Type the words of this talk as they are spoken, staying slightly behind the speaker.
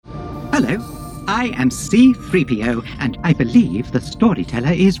Hello, I am C-3PO, and I believe the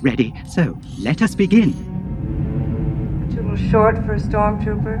storyteller is ready. So, let us begin. Too little short for a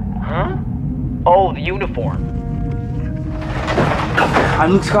stormtrooper? Huh? Oh, the uniform.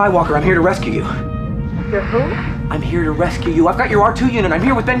 I'm Luke Skywalker. I'm here to rescue you. You're who? I'm here to rescue you. I've got your R2 unit. I'm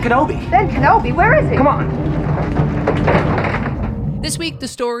here with Ben Kenobi. Ben Kenobi, where is he? Come on. This week, the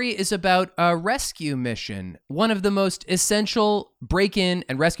story is about a rescue mission, one of the most essential break-in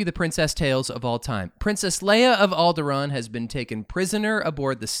and rescue the princess tales of all time. Princess Leia of Alderaan has been taken prisoner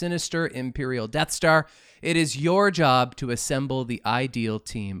aboard the sinister Imperial Death Star. It is your job to assemble the ideal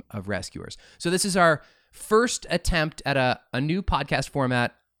team of rescuers. So this is our first attempt at a new podcast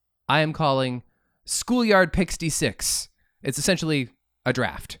format I am calling Schoolyard Pixty 6. It's essentially a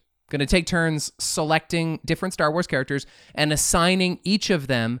draft. Going to take turns selecting different Star Wars characters and assigning each of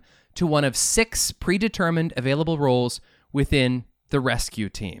them to one of 6 predetermined available roles within the rescue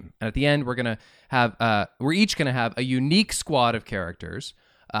team. And at the end, we're each going to have a unique squad of characters.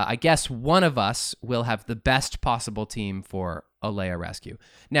 I guess one of us will have the best possible team for a Leia rescue.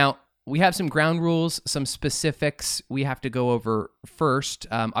 Now, we have some ground rules, some specifics we have to go over first.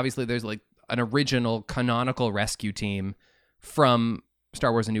 Obviously, there's like an original canonical rescue team from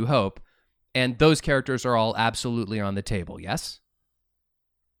Star Wars A New Hope, and those characters are all absolutely on the table, yes?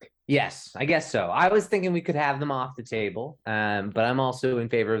 Yes, I guess so. I was thinking we could have them off the table, but I'm also in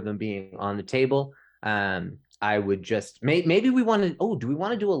favor of them being on the table. I would just, maybe we want to, do we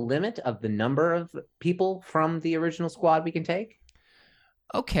want to do a limit of the number of people from the original squad we can take?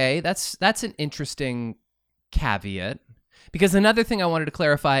 Okay, that's an interesting caveat. Because another thing I wanted to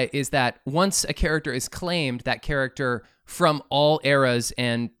clarify is that once a character is claimed, that character from all eras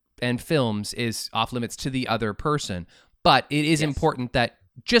and films is off limits to the other person. But it is important that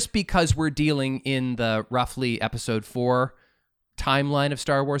just because we're dealing in the roughly episode 4 timeline of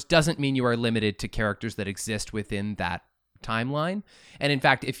Star Wars doesn't mean you are limited to characters that exist within that timeline. And in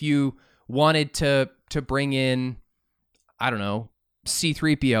fact, if you wanted to bring in, I don't know,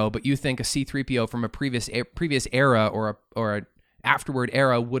 C-3PO, but you think a C-3PO from a previous era or a afterward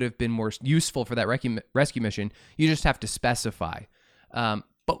era would have been more useful for that rescue mission, you just have to specify.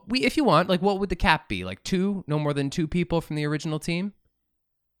 But if you want, like, what would the cap be? Like 2? No more than 2 people from the original team?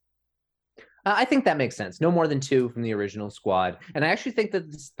 I think that makes sense. No more than 2 from the original squad. And I actually think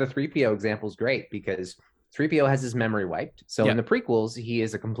that the 3PO example is great because 3PO has his memory wiped. So in the prequels, he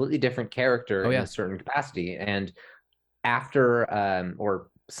is a completely different character in a certain capacity. And after or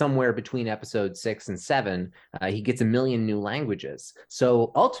somewhere between episode 6 and 7, he gets a million new languages.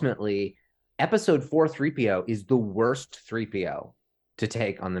 So ultimately, episode 4 3PO is the worst 3PO to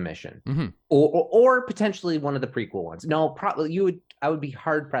take on the mission, or potentially one of the prequel ones. No, probably I would be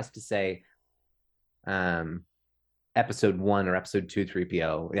hard pressed to say episode 1 or episode 2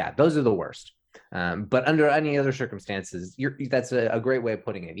 3PO. Yeah, those are the worst. But under any other circumstances, that's a great way of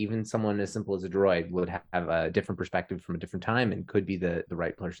putting it. Even someone as simple as a droid would have a different perspective from a different time and could be the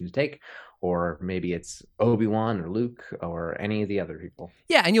right person to take. Or maybe it's Obi-Wan or Luke or any of the other people.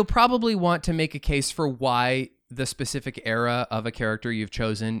 Yeah, and you'll probably want to make a case for why the specific era of a character you've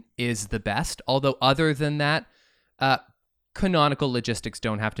chosen is the best. Although other than that, canonical logistics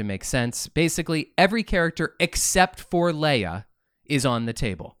don't have to make sense. Basically, every character except for Leia is on the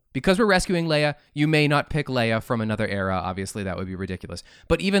table. Because we're rescuing Leia, you may not pick Leia from another era. Obviously, that would be ridiculous.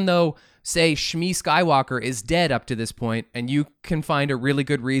 But even though, say, Shmi Skywalker is dead up to this point, and you can find a really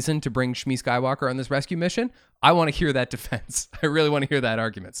good reason to bring Shmi Skywalker on this rescue mission, I want to hear that defense. I really want to hear that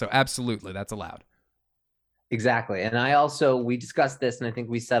argument. So absolutely, that's allowed. Exactly. And we discussed this, and I think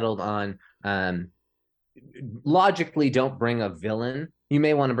we settled on logically don't bring a villain. You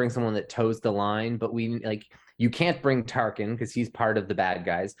may want to bring someone that toes the line, but you can't bring Tarkin because he's part of the bad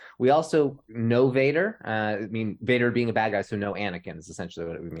guys. We also know Vader. Vader being a bad guy, so no Anakin is essentially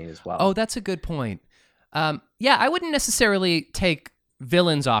what we mean as well. Oh, that's a good point. Yeah, I wouldn't necessarily take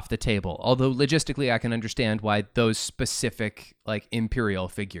villains off the table, although logistically I can understand why those specific Imperial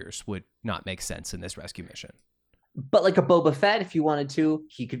figures would not make sense in this rescue mission. But like a Boba Fett, if you wanted to,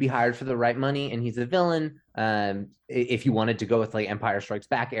 he could be hired for the right money, and he's a villain. If you wanted to go with Empire Strikes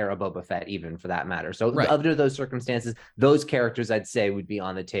Back era Boba Fett, even for that matter. So under those circumstances, those characters I'd say would be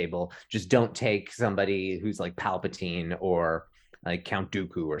on the table. Just don't take somebody who's like Palpatine or like Count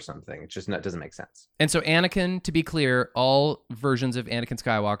Dooku or something. It doesn't make sense. And so Anakin, to be clear, all versions of Anakin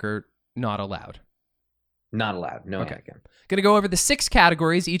Skywalker not allowed. Not allowed. No Anakin. Going to go over the 6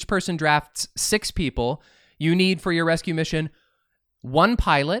 categories. Each person drafts 6 people. You need for your rescue mission 1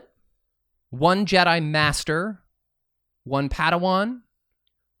 pilot, 1 Jedi Master, 1 Padawan,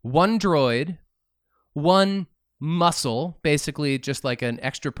 1 droid, 1 muscle, basically just like an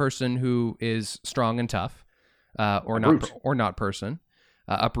extra person who is strong and tough, or not person,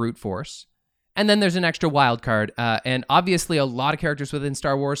 a brute force. And then there's an extra wild card. And obviously a lot of characters within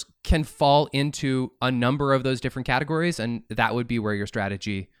Star Wars can fall into a number of those different categories, and that would be where your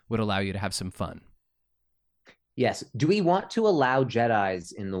strategy would allow you to have some fun. Yes. Do we want to allow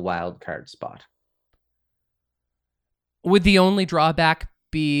Jedis in the wild card spot? Would the only drawback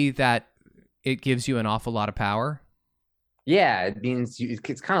be that it gives you an awful lot of power? Yeah, it means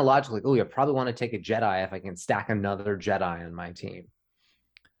it's kind of logical. Like, oh, you probably want to take a Jedi if I can stack another Jedi on my team.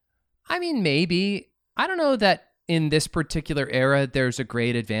 I mean, maybe. I don't know that in this particular era, there's a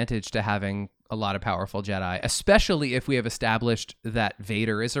great advantage to having a lot of powerful Jedi, especially if we have established that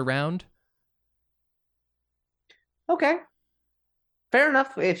Vader is around. Okay. Fair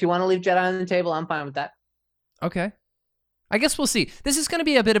enough. If you want to leave Jedi on the table, I'm fine with that. Okay. I guess we'll see. This is going to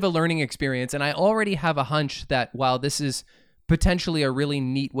be a bit of a learning experience, and I already have a hunch that while this is potentially a really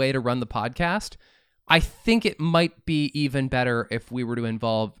neat way to run the podcast, I think it might be even better if we were to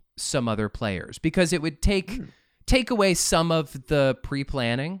involve some other players, because it would take away some of the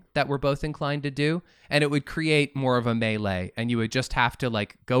pre-planning that we're both inclined to do, and it would create more of a melee, and you would just have to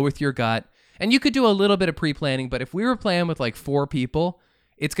like go with your gut. And you could do a little bit of pre-planning, but if we were playing with like 4 people,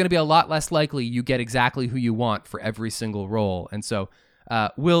 it's going to be a lot less likely you get exactly who you want for every single roll. And so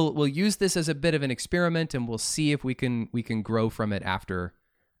we'll use this as a bit of an experiment, and we'll see if we can grow from it after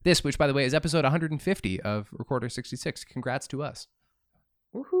this, which, by the way, is episode 150 of Recorder 66. Congrats to us.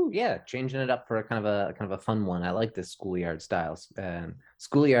 Woohoo! Yeah, changing it up for a kind of a fun one. I like this schoolyard styles.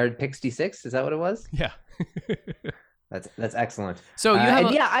 Schoolyard Pixty 6, is that what it was? Yeah. That's excellent. So you have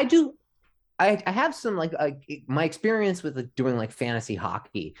I do. I have some like my experience with like doing like fantasy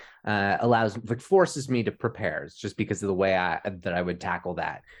hockey forces me to prepare. It's just because of the way that I would tackle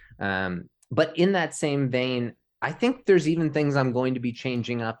that. But in that same vein, I think there's even things I'm going to be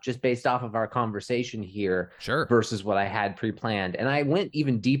changing up just based off of our conversation here, sure, versus what I had pre-planned. And I went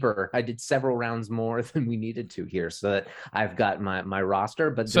even deeper. I did several rounds more than we needed to here, so that I've got my roster.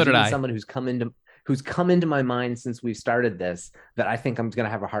 But so did I. Someone who's come into my mind since we've started this that I think I'm going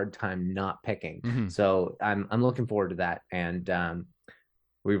to have a hard time not picking. Mm-hmm. So I'm looking forward to that. And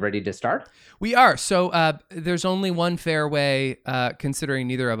we ready to start? We are. So there's only one fair way, considering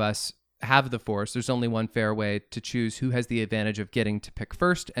neither of us have the Force. There's only one fair way to choose who has the advantage of getting to pick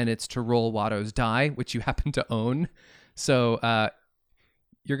first, and it's to roll Watto's die, which you happen to own. So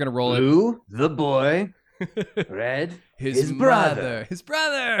you're going to roll Blue, the boy. Red, his brother. His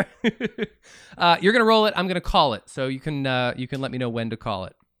brother. You're gonna roll it. I'm gonna call it. So you can let me know when to call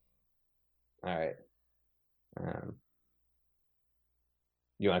it. All right.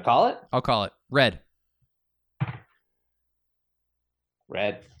 You want to call it? I'll call it. Red.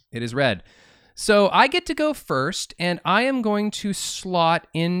 Red. It is red. So I get to go first, and I am going to slot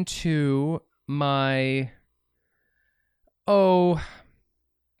into my. Oh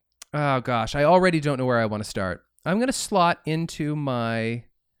gosh, I already don't know where I want to start. I'm going to slot into my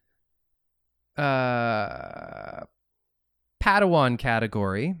Padawan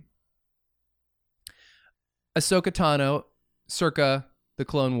category. Ahsoka Tano, circa the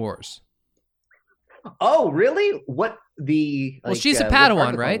Clone Wars. Oh, really? What the? Well, she's a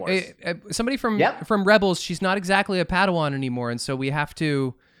Padawan, right? Somebody from Rebels. She's not exactly a Padawan anymore, and so we have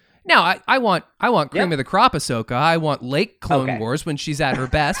to. Now, I want cream of the crop Ahsoka. I want late Clone Wars when she's at her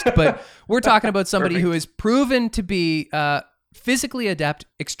best. But we're talking about somebody who is proven to be physically adept,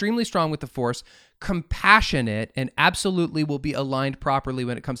 extremely strong with the Force, compassionate, and absolutely will be aligned properly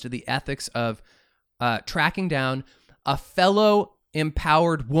when it comes to the ethics of tracking down a fellow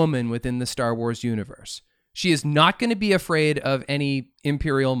empowered woman within the Star Wars universe. She is not going to be afraid of any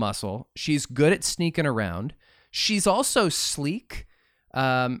Imperial muscle. She's good at sneaking around. She's also sleek.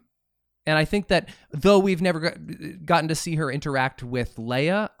 And I think that though we've never gotten to see her interact with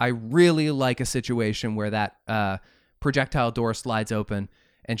Leia, I really like a situation where that projectile door slides open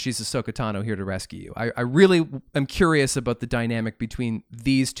and she's Ahsoka Tano here to rescue you. I really am curious about the dynamic between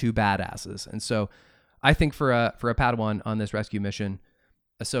these two badasses. And so I think for a Padawan on this rescue mission,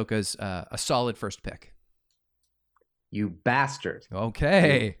 Ahsoka's a solid first pick. You bastard.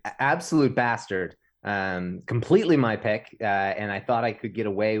 Okay. You absolute bastard. Completely my pick, and I thought I could get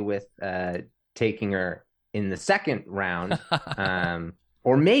away with taking her in the second round,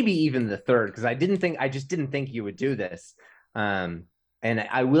 or maybe even the third, because I just didn't think you would do this. And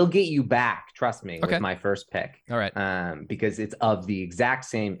I will get you back, trust me, with my first pick. All right. Because it's of the exact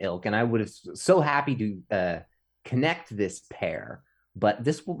same ilk, and I would have so happy to connect this pair, but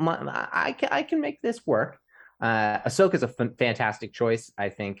I can make this work. Ahsoka's a fantastic choice. I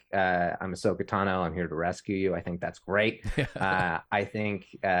think I'm Ahsoka Tano. I'm here to rescue you. I think that's great. I think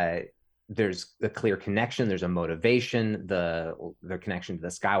there's a clear connection. There's a motivation. The connection to the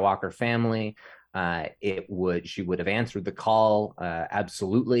Skywalker family. She would have answered the call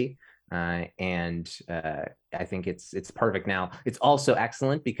absolutely. And I think it's perfect. Now it's also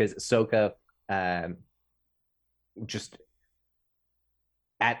excellent because Ahsoka just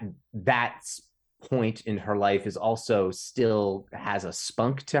at that point in her life is also still has a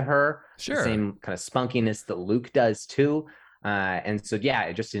spunk to her. Sure. The same kind of spunkiness that Luke does too. And so,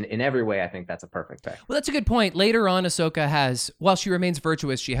 yeah, just in every way, I think that's a perfect pick. Well, that's a good point. Later on, Ahsoka has, while she remains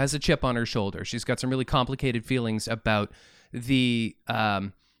virtuous, she has a chip on her shoulder. She's got some really complicated feelings about the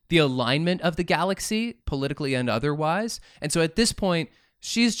alignment of the galaxy, politically and otherwise. And so at this point,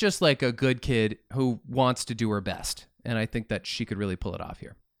 she's just like a good kid who wants to do her best. And I think that she could really pull it off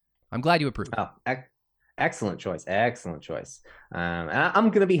here. I'm glad you approve. Oh, excellent choice. Excellent choice. And I'm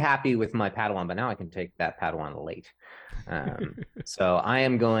going to be happy with my Padawan, but now I can take that Padawan late. So I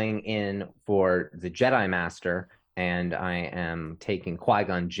am going in for the Jedi Master, and I am taking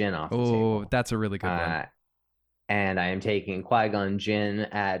Qui-Gon Jinn off the table. Oh, that's a really good one. And I am taking Qui-Gon Jinn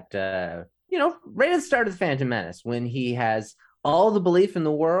at, right at the start of the Phantom Menace, when he has all the belief in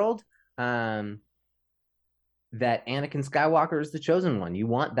the world that Anakin Skywalker is the chosen one. You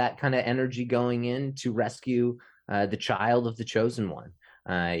want that kind of energy going in to rescue the child of the chosen one.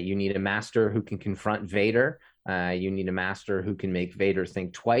 You need a master who can confront Vader. You need a master who can make Vader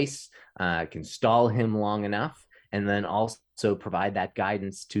think twice, can stall him long enough, and then also provide that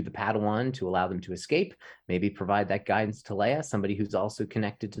guidance to the Padawan to allow them to escape. Maybe provide that guidance to Leia, somebody who's also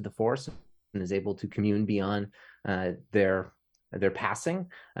connected to the Force and is able to commune beyond their passing.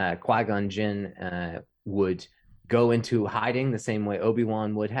 Qui-Gon Jinn would go into hiding the same way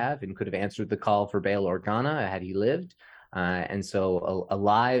Obi-Wan would have, and could have answered the call for Bail Organa had he lived. And so a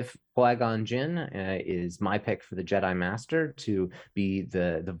live Qui-Gon Jinn is my pick for the Jedi Master to be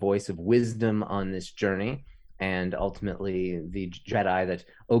the voice of wisdom on this journey, and ultimately the Jedi that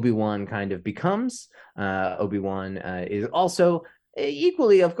Obi-Wan kind of becomes. Obi-Wan is also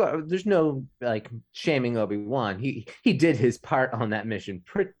equally, of course, there's no shaming Obi-Wan. He did his part on that mission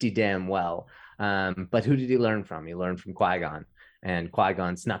pretty damn well. But who did he learn from? He learned from Qui-Gon, and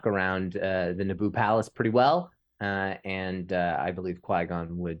Qui-Gon snuck around the Naboo Palace pretty well. And I believe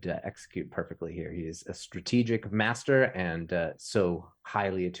Qui-Gon would execute perfectly here. He is a strategic master and so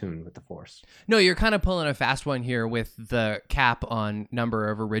highly attuned with the Force. No, you're kind of pulling a fast one here with the cap on number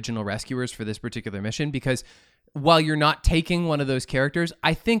of original rescuers for this particular mission, because while you're not taking one of those characters,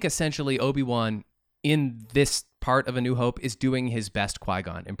 I think essentially Obi-Wan in this part of A New Hope is doing his best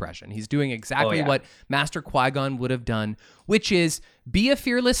Qui-Gon impression. He's doing exactly what Master Qui-Gon would have done, which is be a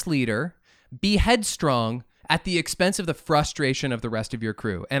fearless leader, be headstrong at the expense of the frustration of the rest of your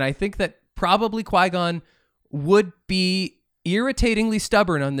crew. And I think that probably Qui-Gon would be irritatingly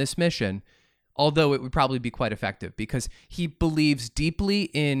stubborn on this mission, although it would probably be quite effective because he believes deeply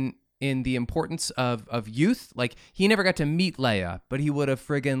in the importance of youth. Like, he never got to meet Leia, but he would have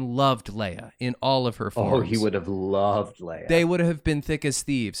friggin' loved Leia in all of her forms. Oh, he would have loved Leia. They would have been thick as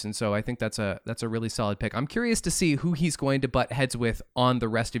thieves, and so I think that's a really solid pick. I'm curious to see who he's going to butt heads with on the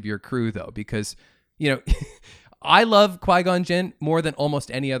rest of your crew, though, because, I love Qui-Gon Jinn more than almost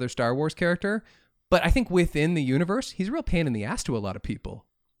any other Star Wars character, but I think within the universe, he's a real pain in the ass to a lot of people.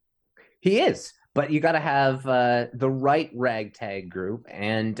 He is. But you got to have the right ragtag group,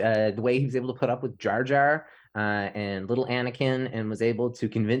 and the way he was able to put up with Jar Jar and little Anakin, and was able to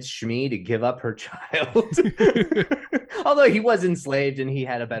convince Shmi to give up her child. Although he was enslaved and he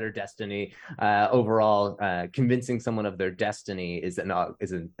had a better destiny overall, convincing someone of their destiny is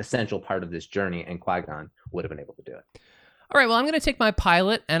an essential part of this journey, and Qui-Gon would have been able to do it. All right, well, I'm going to take my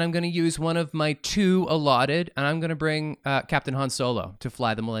pilot, and I'm going to use one of my two allotted, and I'm going to bring Captain Han Solo to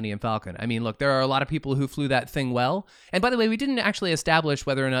fly the Millennium Falcon. I mean, look, there are a lot of people who flew that thing well. And by the way, we didn't actually establish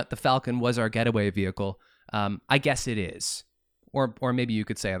whether or not the Falcon was our getaway vehicle. I guess it is. Or maybe you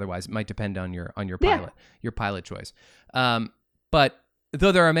could say otherwise. It might depend on your pilot, your pilot choice. But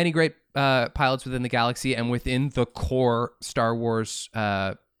though there are many great pilots within the galaxy and within the core Star Wars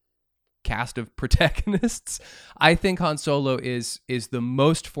cast of protagonists, I think Han Solo is the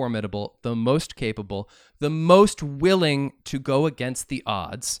most formidable, the most capable, the most willing to go against the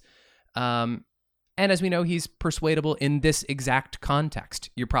odds. And as we know, he's persuadable in this exact context.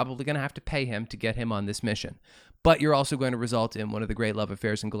 You're probably going to have to pay him to get him on this mission, but you're also going to result in one of the great love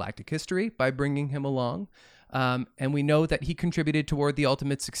affairs in galactic history by bringing him along. And we know that he contributed toward the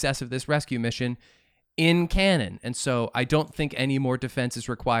ultimate success of this rescue mission in canon. And so I don't think any more defense is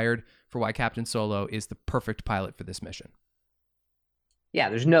required for why Captain Solo is the perfect pilot for this mission. Yeah,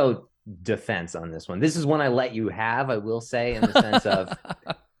 there's no defense on this one. This is one I let you have, I will say, in the sense of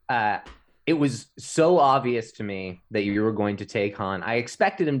it was so obvious to me that you were going to take Han. I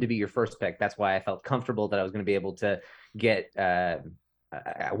expected him to be your first pick. That's why I felt comfortable that I was going to be able to get I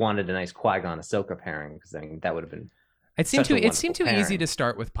wanted a nice Qui-Gon Ahsoka pairing, because I mean that would have been it seemed too easy to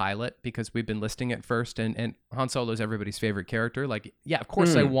start with pilot because we've been listing it first, and Han Solo is everybody's favorite character. Like, yeah, of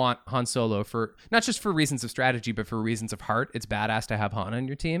course I want Han Solo for not just for reasons of strategy, but for reasons of heart. It's badass to have Han on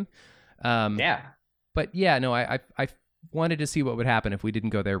your team. But yeah, no, I wanted to see what would happen if we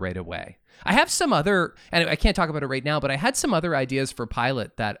didn't go there right away. I have some other, and I can't talk about it right now, but I had some other ideas for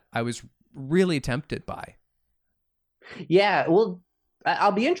pilot that I was really tempted by. Yeah, well,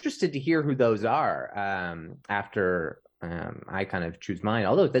 I'll be interested to hear who those are after I kind of choose mine.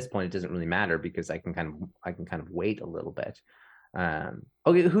 Although at this point it doesn't really matter because I can kind of wait a little bit.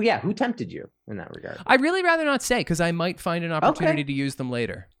 Okay, who tempted you in that regard? I'd really rather not say because I might find an opportunity to use them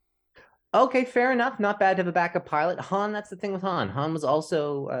later. Okay, fair enough. Not bad to have a backup pilot. Han, that's the thing with Han. Han was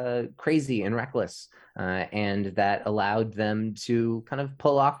also crazy and reckless, and that allowed them to kind of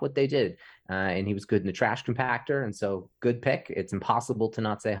pull off what they did. And he was good in the trash compactor, and so good pick. It's impossible to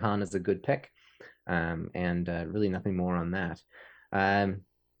not say Han is a good pick, and really nothing more on that.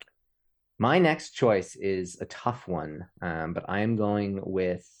 My next choice is a tough one, but I am going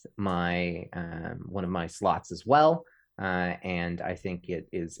with my one of my slots as well. And I think it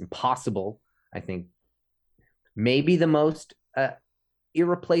is impossible. I think maybe the most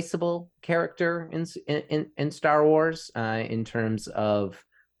irreplaceable character in Star Wars in terms of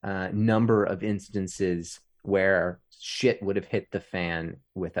number of instances where shit would have hit the fan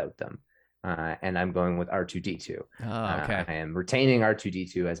without them. And I'm going with R2-D2. Oh, okay. I am retaining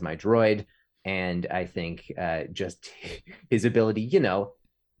R2-D2 as my droid, and I think just his ability,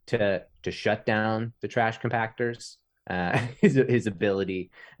 to shut down the trash compactors. His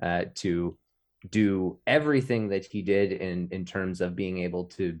ability to do everything that he did in terms of being able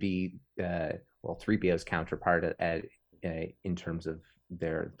to be 3PO's counterpart in terms of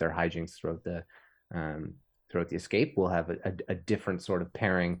their hijinks throughout the escape. We'll have a different sort of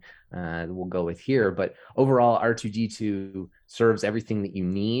pairing we'll go with here, but overall R2-D2 serves everything that you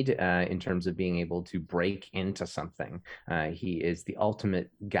need in terms of being able to break into something. He is the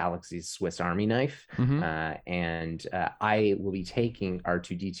ultimate galaxy's Swiss Army knife, and I will be taking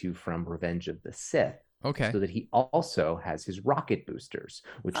R2-D2 from Revenge of the Sith, so that he also has his rocket boosters,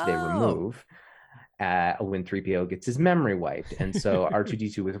 which they remove when 3PO gets his memory wiped. And so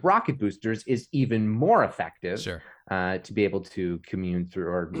R2-D2 with rocket boosters is even more effective to be able to commune through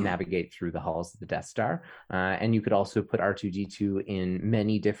or navigate through the halls of the Death Star. And you could also put R2-D2 in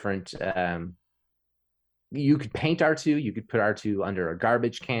many different... you could paint R2, you could put R2 under a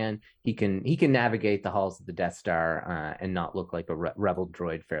garbage can. He can navigate the halls of the Death Star and not look like a rebel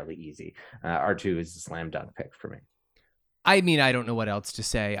droid fairly easy. R2 is a slam dunk pick for me. I mean, I don't know what else to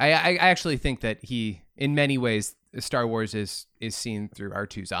say. I actually think that he, in many ways, Star Wars is seen through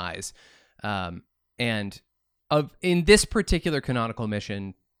R2's eyes. And in this particular canonical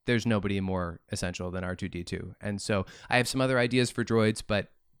mission, there's nobody more essential than R2-D2. And so I have some other ideas for droids,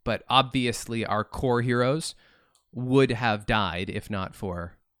 but obviously our core heroes would have died if not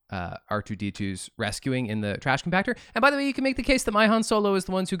for R2-D2's rescuing in the trash compactor. And by the way, you can make the case that my Han Solo is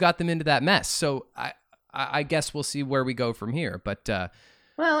the ones who got them into that mess. So I guess we'll see where we go from here. But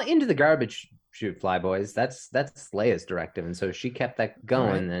into the garbage chute, Flyboys. That's Leia's directive, and so if she kept that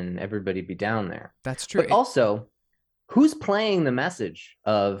going, then everybody'd be down there. That's true. But also, who's playing the message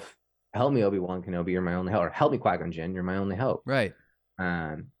of "Help me, Obi-Wan Kenobi, you're my only hope," or "Help me, Qui-Gon Jinn, you're my only hope"? Right.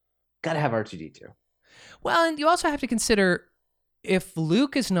 Got to have R2-D2. Well, and you also have to consider if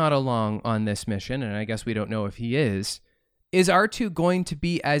Luke is not along on this mission, and I guess we don't know if he is R2 going to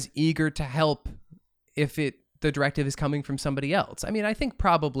be as eager to help if the directive is coming from somebody else? I mean, I think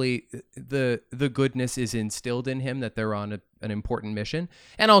probably the goodness is instilled in him that they're on an important mission.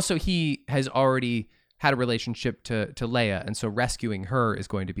 And also he has already had a relationship to Leia, and so rescuing her is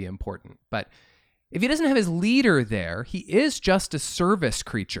going to be important. But if he doesn't have his leader there, he is just a service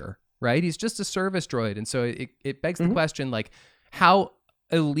creature, right? He's just a service droid. And so it begs the question, like, how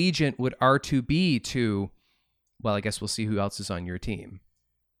allegiant would R2 be to, well, I guess we'll see who else is on your team.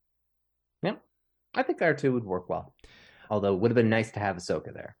 Yep. I think R2 would work well. Although it would have been nice to have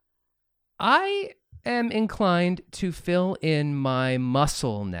Ahsoka there. I am inclined to fill in my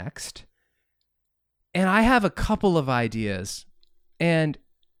muscle next. And I have a couple of ideas. And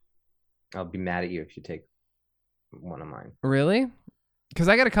I'll be mad at you if you take one of mine. Really? Because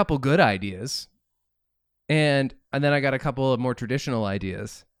I got a couple good ideas. And then I got a couple of more traditional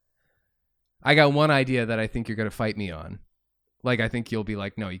ideas. I got one idea that I think you're going to fight me on. Like, I think you'll be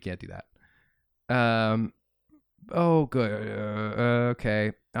like, no, you can't do that. Oh, good.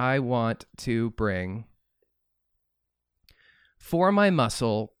 Okay. I want to bring for my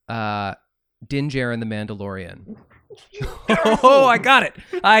muscle, Din Djarin the Mandalorian. Oh, I got it.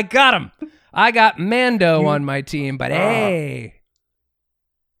 I got him. I got Mando on my team, but hey.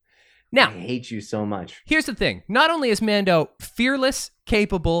 Now, I hate you so much. Here's the thing. Not only is Mando fearless,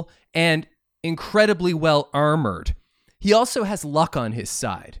 capable, and incredibly well armored, he also has luck on his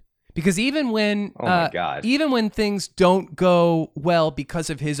side. Because even when even when things don't go well because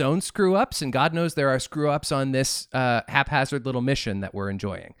of his own screw-ups, and God knows there are screw-ups on this haphazard little mission that we're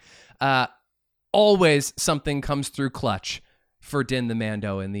enjoying, always something comes through clutch for Din the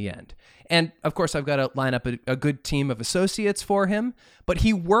Mando in the end. And, of course, I've got to line up a good team of associates for him, but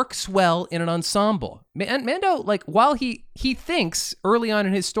he works well in an ensemble. Mando, like, while he thinks early on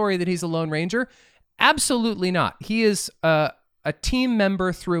in his story that he's a Lone Ranger, absolutely not. He is a team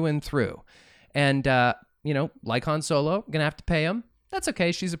member through and through. And, like Han Solo, going to have to pay him. That's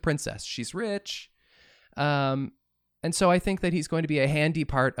okay. She's a princess. She's rich. And so I think that he's going to be a handy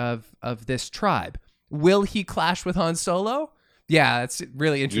part of this tribe. Will he clash with Han Solo? Yeah, that's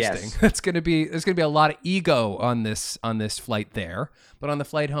really interesting. Yes. There's going to be a lot of ego on this flight there, but on the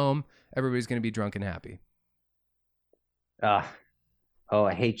flight home, everybody's going to be drunk and happy. I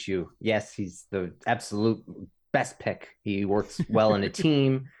hate you. Yes, he's the absolute best pick. He works well in a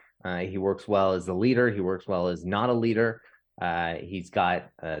team. He works well as a leader. He works well as not a leader. He's got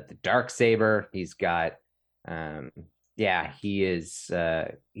the Darksaber. He's got he's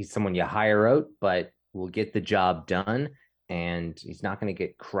someone you hire out, but will get the job done. And he's not going to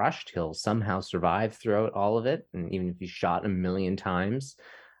get crushed. He'll somehow survive throughout all of it. And even if he's shot 1 million times,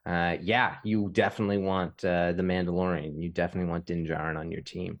 you definitely want the Mandalorian. You definitely want Din Djarin on your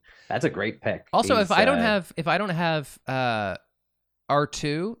team. That's a great pick. Also, if I don't have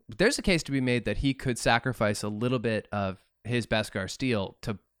R2, there's a case to be made that he could sacrifice a little bit of his Beskar steel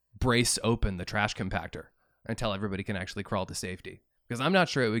to brace open the trash compactor until everybody can actually crawl to safety. Because I'm not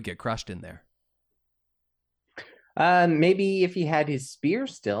sure it would get crushed in there. Maybe if he had his spear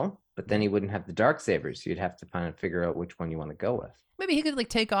still, but then he wouldn't have the Darksaber, so you'd have to kind of figure out which one you want to go with. Maybe he could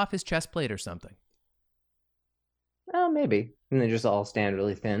take off his chest plate or something. Oh, maybe. And they just all stand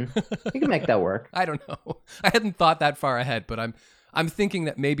really thin. You can make that work. I don't know. I hadn't thought that far ahead, but I'm thinking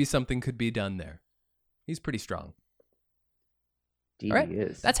that maybe something could be done there. He's pretty strong. Indeed, all right. He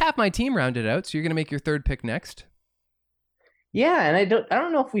is. That's half my team rounded out, so you're going to make your third pick next. Yeah, and I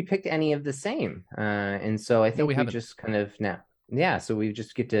don't know if we picked any of the same, and so I think we just kind of so we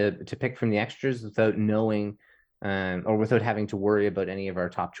just get to pick from the extras without knowing, or without having to worry about any of our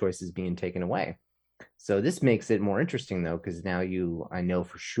top choices being taken away. So this makes it more interesting though, because now I know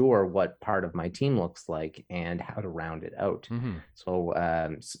for sure what part of my team looks like and how to round it out. Mm-hmm. So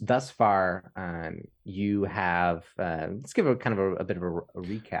thus far, you have. Let's give a kind of a bit of a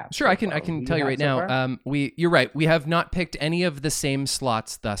recap. Sure, I can tell you right now. You're right. We have not picked any of the same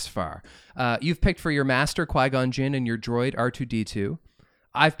slots thus far. You've picked for your master Qui-Gon Jinn and your droid R2-D2.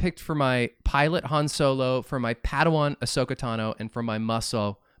 I've picked for my pilot Han Solo, for my Padawan Ahsoka Tano, and for my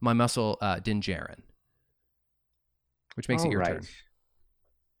muscle Din Djarin. Which makes it your turn.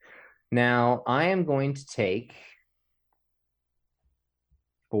 Now, I am going to take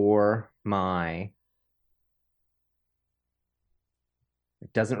for my...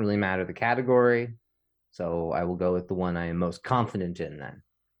 It doesn't really matter the category, so I will go with the one I am most confident in then.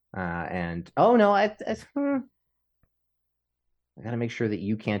 I got to make sure that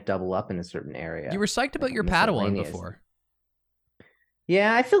you can't double up in a certain area. You were psyched about your Padawan before.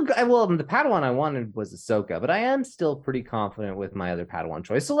 Yeah, I feel well. The Padawan I wanted was Ahsoka, but I am still pretty confident with my other Padawan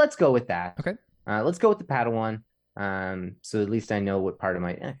choice. So let's go with that. Okay. Let's go with the Padawan. So at least I know what part of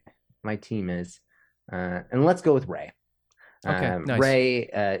my team is. And let's go with Rey. Okay. Nice.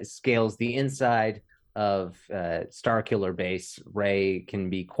 Rey scales the inside of Starkiller Base. Rey can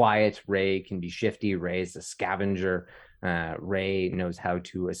be quiet. Rey can be shifty. Rey is a scavenger. Rey knows how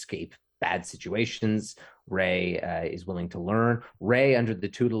to escape bad situations. Rey is willing to learn. Rey under the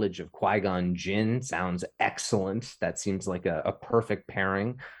tutelage of Qui-Gon Jinn sounds excellent. That seems like a perfect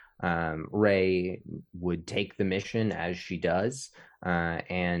pairing. Rey would take the mission as she does,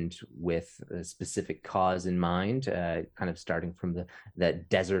 and with a specific cause in mind, kind of starting from that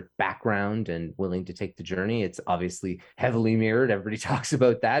desert background and willing to take the journey. It's obviously heavily mirrored. Everybody talks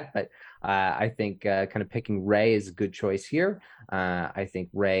about that, but I think kind of picking Rey is a good choice here. I think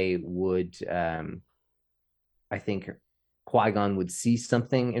Rey would... I think Qui-Gon would see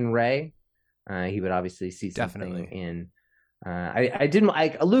something in Rey. He would obviously see something in I didn't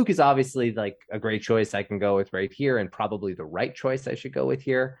like Luke is obviously like a great choice I can go with right here, and probably the right choice I should go with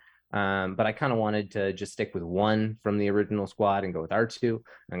here. But I kind of wanted to just stick with one from the original squad and go with R2.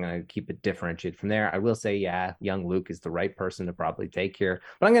 I'm going to keep it differentiated from there. I will say, yeah, young Luke is the right person to probably take here,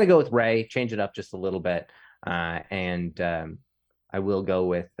 but I'm going to go with Rey, change it up just a little bit. And I will go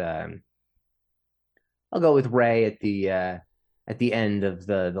with, I'll go with Rey at the end of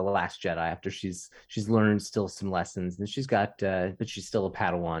the Last Jedi, after she's learned still some lessons, and she's got but she's still a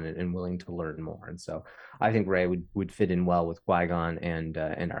Padawan and willing to learn more. And so I think Rey would fit in well with Qui-Gon and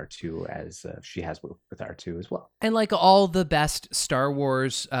R2, as she has with R2 as well. And like all the best Star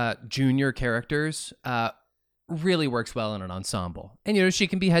Wars junior characters, really works well in an ensemble. And, you know, she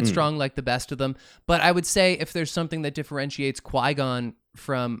can be headstrong like the best of them. But I would say if there's something that differentiates Qui-Gon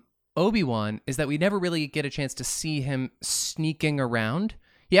from Obi-Wan, is that we never really get a chance to see him sneaking around.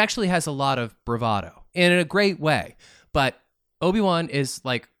 He actually has a lot of bravado in a great way. But Obi-Wan is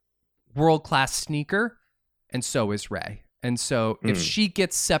like world-class sneaker, and so is Rey. And so if she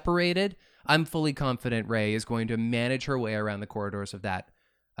gets separated, I'm fully confident Rey is going to manage her way around the corridors of that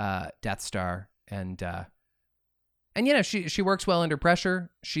Death Star. And you know, she works well under pressure.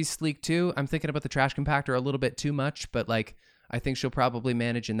 She's sleek too. I'm thinking about the trash compactor a little bit too much, but like, I think she'll probably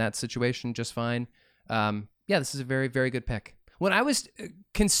manage in that situation just fine. Yeah, this is a very, very good pick. When I was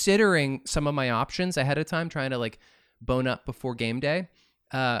considering some of my options ahead of time, trying to like bone up before game day,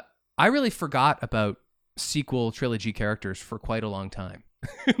 I really forgot about sequel trilogy characters for quite a long time.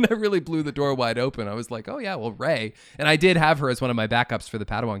 And that really blew the door wide open. I was like, oh yeah, well, Rey. And I did have her as one of my backups for the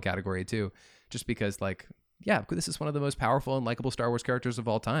Padawan category too, just because like, yeah, this is one of the most powerful and likable Star Wars characters of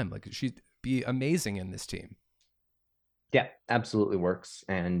all time. Like, she'd be amazing in this team. Yeah, absolutely works,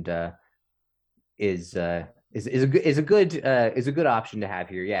 and is a good option to have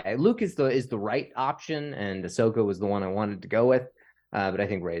here. Yeah, Luke is the right option, and Ahsoka was the one I wanted to go with, but I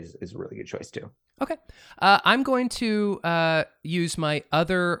think Rey is a really good choice too. Okay, I'm going to use my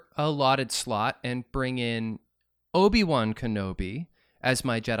other allotted slot and bring in Obi-Wan Kenobi as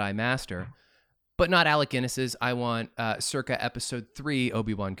my Jedi Master. But not Alec Guinness's. I want circa episode 3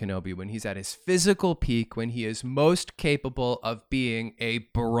 Obi-Wan Kenobi, when he's at his physical peak, when he is most capable of being a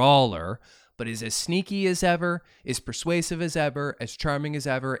brawler, but is as sneaky as ever, is persuasive as ever, as charming as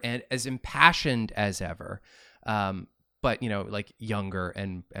ever, and as impassioned as ever. But, you know, like younger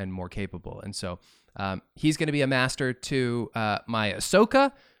and more capable. And so he's going to be a master to my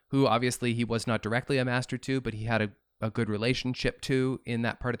Ahsoka, who obviously he was not directly a master to, but he had a good relationship to in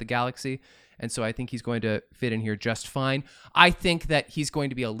that part of the galaxy. And so I think he's going to fit in here just fine. I think that he's going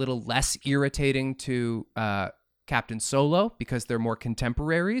to be a little less irritating to Captain Solo because they're more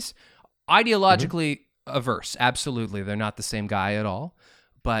contemporaries. Ideologically averse, absolutely. They're not the same guy at all.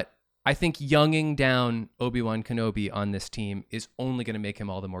 But I think younging down Obi-Wan Kenobi on this team is only going to make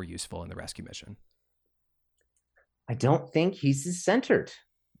him all the more useful in the rescue mission. I don't think he's as centered.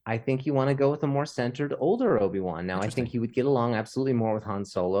 I think you want to go with a more centered, older Obi-Wan. Now, I think he would get along absolutely more with Han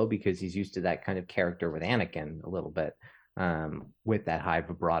Solo because he's used to that kind of character with Anakin a little bit, with that high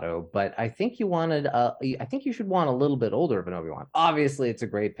vibrato. But I think you should want a little bit older of an Obi-Wan. Obviously, it's a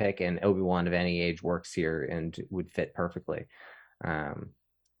great pick, and Obi-Wan of any age works here and would fit perfectly.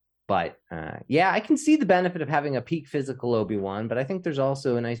 But yeah, I can see the benefit of having a peak physical Obi-Wan, but I think there's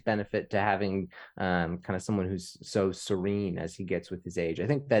also a nice benefit to having kind of someone who's so serene as he gets with his age. I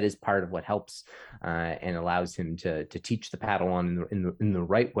think that is part of what helps and allows him to teach the Padawan in the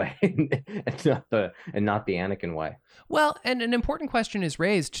right way and not the Anakin way. Well, and an important question is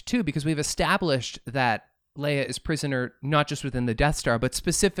raised too, because we've established that Leia is prisoner not just within the Death Star, but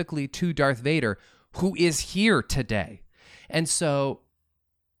specifically to Darth Vader, who is here today. And so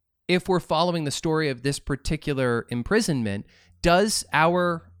if we're following the story of this particular imprisonment, does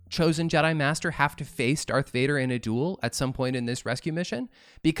our chosen Jedi Master have to face Darth Vader in a duel at some point in this rescue mission?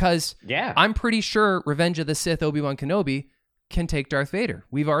 Because I'm pretty sure Revenge of the Sith Obi-Wan Kenobi can take Darth Vader.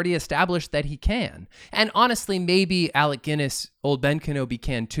 We've already established that he can. And honestly, maybe Alec Guinness, old Ben Kenobi,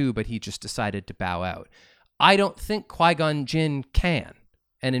 can too, but he just decided to bow out. I don't think Qui-Gon Jinn can.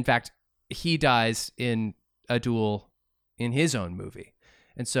 And in fact, he dies in a duel in his own movie.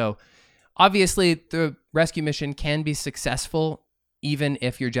 And so, obviously, the rescue mission can be successful even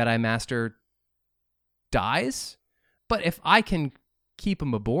if your Jedi Master dies. But if I can keep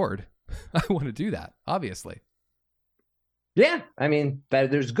him aboard, I want to do that, obviously. Yeah, I mean,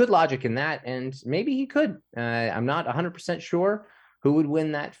 there's good logic in that, and maybe he could. I'm not 100% sure who would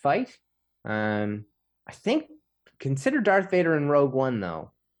win that fight. I think, consider Darth Vader in Rogue One,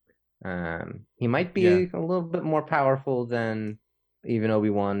 though. He might be a little bit more powerful than even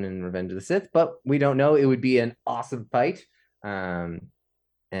Obi-Wan in Revenge of the Sith, but we don't know. It would be an awesome fight. and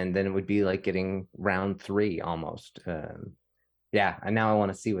then it would be like getting round 3 almost. Yeah, and now I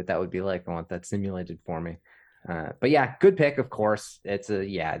want to see what that would be like. I want that simulated for me. But yeah, good pick, of course. It's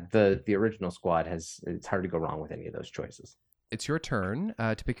the original squad it's hard to go wrong with any of those choices. It's your turn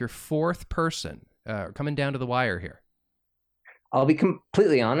to pick your 4th person. Coming down to the wire here. I'll be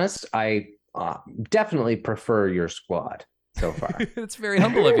completely honest. I definitely prefer your squad so far. It's very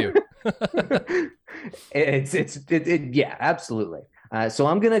humble of you. Yeah, absolutely. So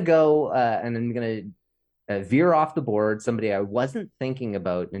I'm gonna go and I'm gonna veer off the board. Somebody I wasn't thinking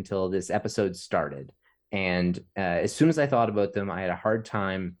about until this episode started, and as soon as I thought about them, I had a hard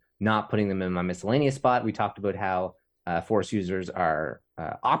time not putting them in my miscellaneous spot. We talked about how Force users are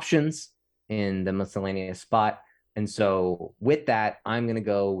options in the miscellaneous spot, and so with that, I'm gonna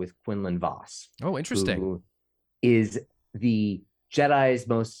go with Quinlan Vos. Oh, interesting. Who is the Jedi's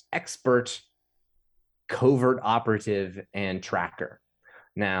most expert covert operative and tracker.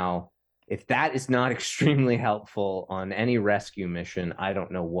 Now, if that is not extremely helpful on any rescue mission, I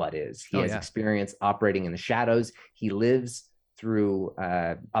don't know what is. He has experience operating in the shadows. He lives through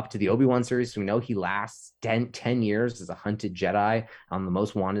up to the Obi-Wan series. So we know he lasts 10 years as a hunted Jedi on the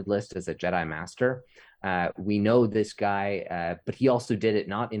most wanted list as a Jedi Master. We know this guy, but he also did it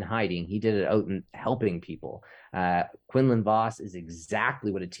not in hiding. He did it out in helping people. Quinlan Vos is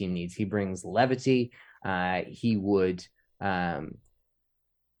exactly what a team needs. He brings levity. He would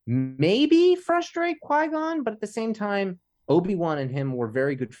maybe frustrate Qui-Gon, but at the same time, Obi-Wan and him were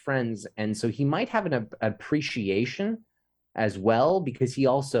very good friends. And so he might have an appreciation as well, because he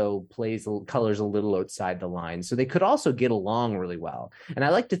also plays colors a little outside the line. So they could also get along really well. And I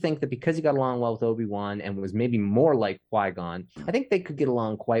like to think that because he got along well with Obi-Wan and was maybe more like Qui-Gon, I think they could get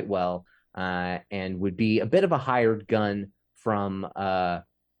along quite well and would be a bit of a hired gun from a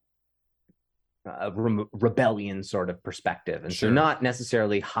rebellion sort of perspective. And so not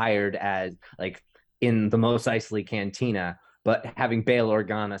necessarily hired as like in the Mos Eisley Cantina, but having Bail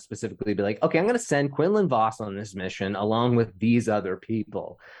Organa specifically be like, okay, I'm going to send Quinlan Vos on this mission along with these other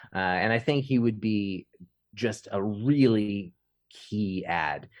people. And I think he would be just a really key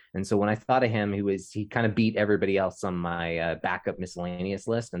add. And so when I thought of him, he kind of beat everybody else on my backup miscellaneous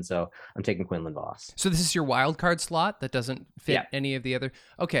list. And so I'm taking Quinlan Vos. So this is your wild card slot that doesn't fit any of the other.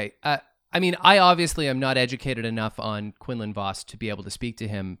 Okay. I mean, I obviously am not educated enough on Quinlan Vos to be able to speak to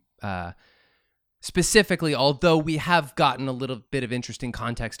him specifically, although we have gotten a little bit of interesting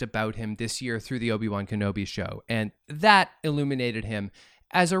context about him this year through the Obi-Wan Kenobi show, and that illuminated him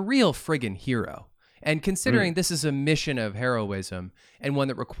as a real friggin' hero. And considering this is a mission of heroism and one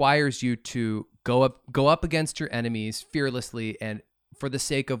that requires you to go up against your enemies fearlessly and for the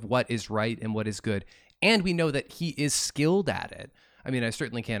sake of what is right and what is good, and we know that he is skilled at it, I mean, I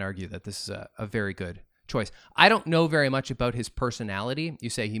certainly can't argue that this is a very good choice. I don't know very much about his personality. You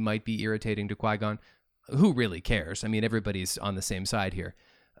say he might be irritating to Qui-Gon. Who really cares? I mean, everybody's on the same side here.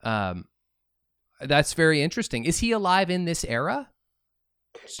 That's very interesting. Is he alive in this era?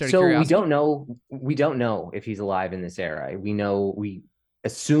 So we don't know. We don't know if he's alive in this era. We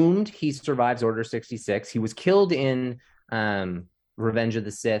assumed he survives Order 66. He was killed in Revenge of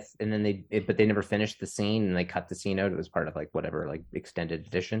the Sith, and then but they never finished the scene, and they cut the scene out. It was part of like extended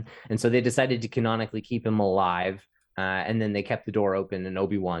edition, and so they decided to canonically keep him alive, and then they kept the door open, and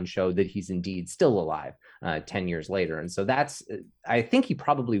Obi-Wan showed that he's indeed still alive 10 years later. And so that's I think he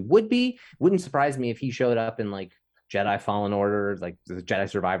probably wouldn't surprise me if he showed up in like Jedi Fallen Order, like the Jedi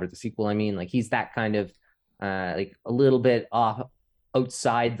Survivor, the sequel. I mean, like he's that kind of like a little bit off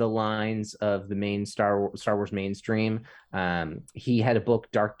outside the lines of the main Star Wars mainstream. He had a book,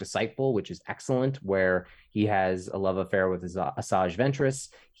 Dark Disciple, which is excellent, where he has a love affair with Asajj Ventress.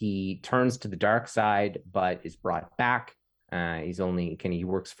 He turns to the dark side, but is brought back. He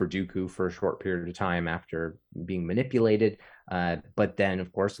works for Dooku for a short period of time after being manipulated, but then,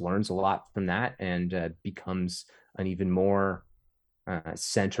 of course, learns a lot from that and becomes an even more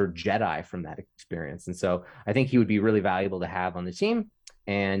centered Jedi from that experience. And so I think he would be really valuable to have on the team.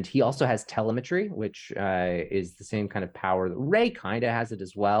 And he also has telemetry, which is the same kind of power that Rey kind of has it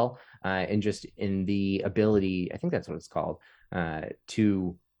as well, and just in the ability, I think that's what it's called,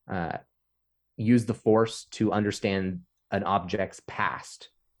 to use the Force to understand an object's past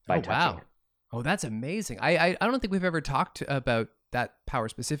by touching it. Oh, that's amazing. I don't think we've ever talked about that power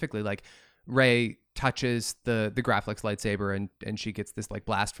specifically. Like Rey touches the Graflex lightsaber and she gets this like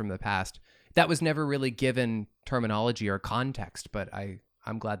blast from the past. That was never really given terminology or context, but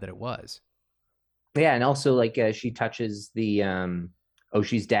I'm glad that it was. Yeah, and also like she touches the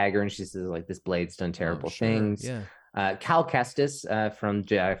Oshi's dagger and she says like, this blade's done terrible things. Yeah. Cal Kestis from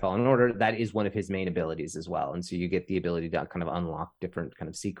Jedi Fallen Order, that is one of his main abilities as well. And so you get the ability to kind of unlock different kind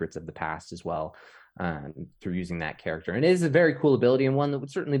of secrets of the past as well through using that character. And it is a very cool ability and one that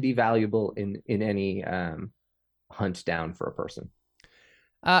would certainly be valuable in any hunt down for a person.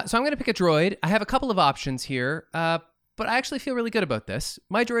 So I'm going to pick a droid. I have a couple of options here, but I actually feel really good about this.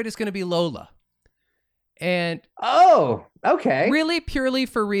 My droid is going to be Lola. And okay. Really purely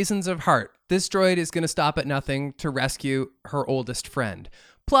for reasons of heart. This droid is going to stop at nothing to rescue her oldest friend.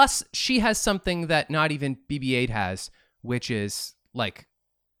 Plus, she has something that not even BB-8 has, which is like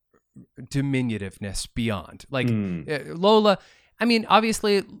diminutiveness beyond. Like Lola, I mean,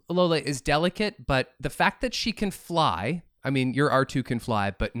 obviously Lola is delicate, but the fact that she can fly, I mean, your R2 can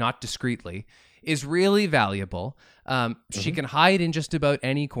fly, but not discreetly, is really valuable. She can hide in just about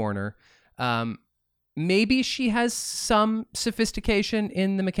any corner. Maybe she has some sophistication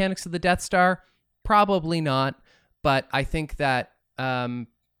in the mechanics of the Death Star. Probably not. But I think that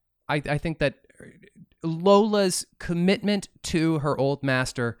I think that Lola's commitment to her old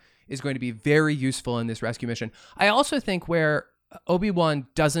master is going to be very useful in this rescue mission. I also think where Obi-Wan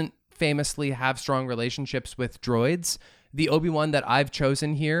doesn't famously have strong relationships with droids, the Obi-Wan that I've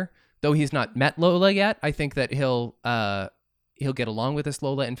chosen here, though he's not met Lola yet, I think that he'll get along with this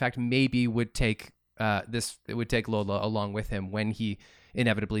Lola. In fact, maybe would take Lola along with him when he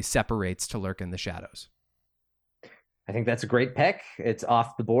inevitably separates to lurk in the shadows. I think that's a great pick. It's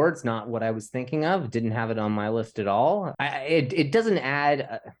off the board. It's not what I was thinking of. Didn't have it on my list at all. It doesn't add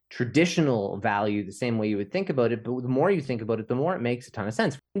a traditional value the same way you would think about it, but the more you think about it, the more it makes a ton of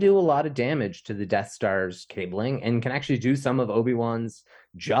sense. You can do a lot of damage to the Death Star's cabling and can actually do some of Obi-Wan's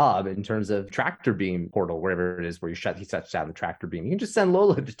job in terms of tractor beam portal, wherever it is where he shuts down the tractor beam. You can just send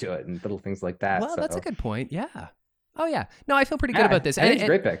Lola to do it and little things like that. Well, that's a good point. Yeah. Oh, yeah. No, I feel pretty good about this. I think it's a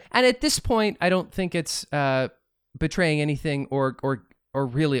great pick. And at this point, I don't think it's betraying anything or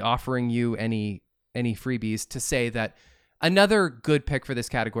really offering you any freebies to say that another good pick for this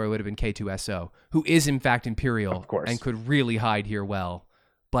category would have been K2SO, who is in fact Imperial, of course, and could really hide here well,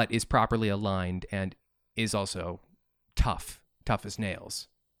 but is properly aligned and is also tough as nails.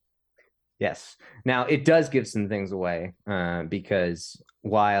 Yes. Now it does give some things away because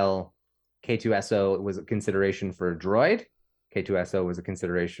while K2SO was a consideration for a droid, K2SO was a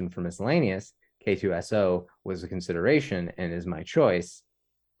consideration for miscellaneous, K2SO was a consideration and is my choice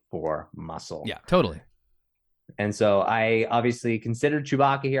for muscle. Yeah, totally. And so I obviously considered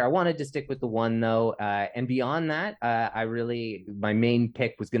Chewbacca here. I wanted to stick with the one though. And beyond that, my main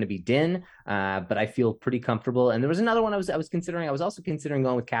pick was going to be Din, but I feel pretty comfortable. And there was another one I was considering. I was also considering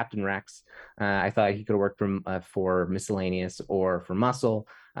going with Captain Rex. I thought he could have worked for miscellaneous or for muscle.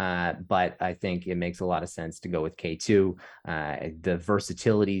 But I think it makes a lot of sense to go with K2. The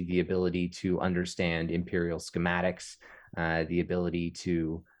versatility, the ability to understand Imperial schematics, the ability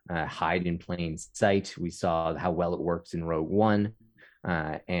to hide in plain sight. We saw how well it works in Rogue One,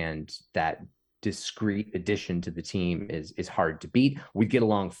 and that discrete addition to the team is hard to beat. We get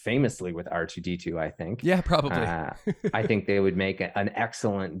along famously with R2-D2, I think. Yeah, probably. I think they would make an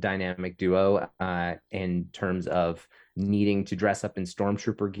excellent dynamic duo in terms of needing to dress up in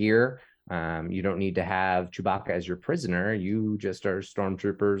stormtrooper gear. You don't need to have Chewbacca as your prisoner. You just are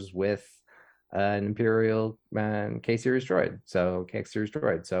stormtroopers with an Imperial K-series droid. So K-series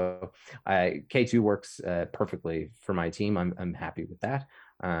droid. So K2 works perfectly for my team. I'm happy with that.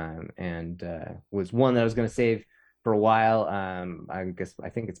 And was one that I was going to save for a while. I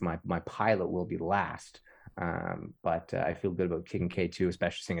think it's my pilot will be last. But I feel good about kicking K2,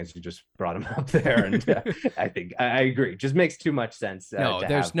 especially seeing as you just brought him up there. And I think I agree. Just makes too much sense. No,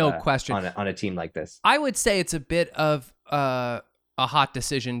 there's no question on a team like this. I would say it's a bit of a hot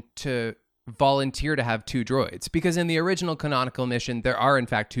decision to volunteer to have two droids, because in the original canonical mission there are in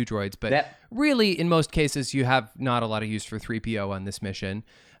fact two droids, but really in most cases you have not a lot of use for 3PO on this mission.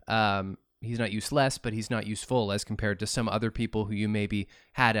 He's not useless, but he's not useful as compared to some other people who you maybe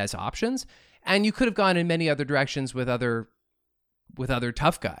had as options, and you could have gone in many other directions with other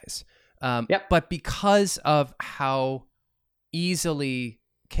tough guys. But because of how easily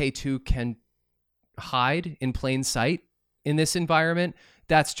K2 can hide in plain sight in this environment,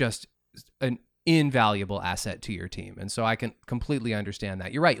 that's just an invaluable asset to your team. And so I can completely understand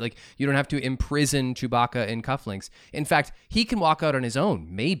that. You're right. Like, you don't have to imprison Chewbacca in cufflinks. In fact, he can walk out on his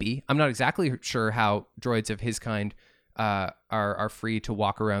own. Maybe. I'm not exactly sure how droids of his kind are free to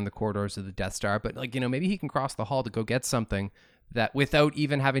walk around the corridors of the Death Star, but maybe he can cross the hall to go get something that without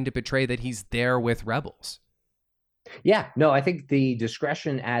even having to betray that he's there with rebels. Yeah, no, I think the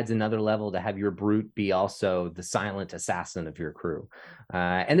discretion adds another level to have your brute be also the silent assassin of your crew.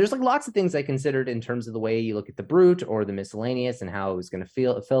 And there's like lots of things I considered in terms of the way you look at the brute or the miscellaneous and how it was going to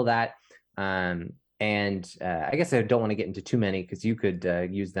fill that. I guess I don't want to get into too many because you could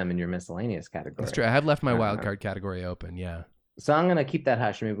use them in your miscellaneous category. That's true. I have left my wildcard category open. Yeah. So I'm going to keep that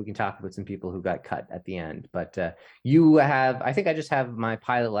hush. Maybe we can talk about some people who got cut at the end. But you have, I think I just have my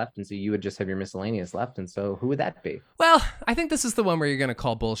pilot left. And so you would just have your miscellaneous left. And so who would that be? Well, I think this is the one where you're going to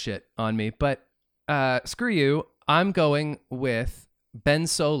call bullshit on me. But screw you. I'm going with Ben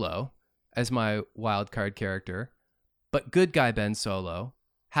Solo as my wildcard character. But good guy Ben Solo,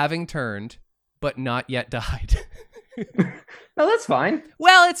 having turned, but not yet died. No, that's fine.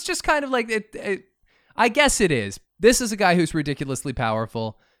 Well, it's just kind of like it. I guess it is. This is a guy who's ridiculously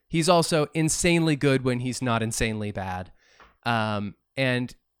powerful. He's also insanely good when he's not insanely bad.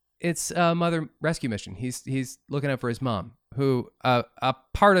 And it's a mother rescue mission. He's looking out for his mom, who a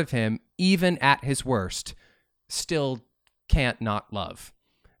part of him, even at his worst, still can't not love.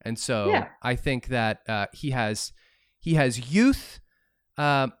 And so I think that he has youth,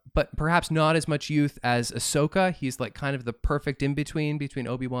 but perhaps not as much youth as Ahsoka. He's like kind of the perfect in-between between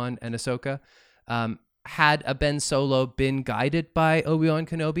Obi-Wan and Ahsoka. Had a Ben Solo been guided by Obi-Wan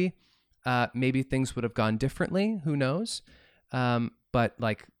Kenobi, maybe things would have gone differently. Who knows? But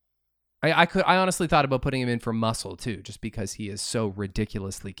like, I honestly thought about putting him in for muscle too, just because he is so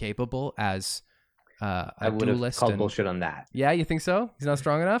ridiculously capable as I would have called bullshit on that. Yeah, you think so? He's not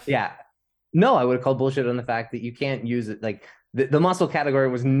strong enough? Yeah. No, I would have called bullshit on the fact that you can't use it. Like the muscle category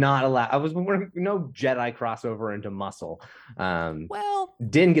was not allowed. No Jedi crossover into muscle. Well,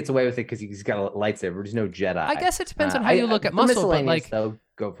 Din gets away with it because he's got a lightsaber. There's no Jedi. I guess it depends on how you look at muscle, but like, though,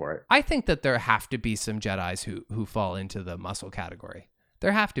 go for it. I think that there have to be some Jedis who fall into the muscle category.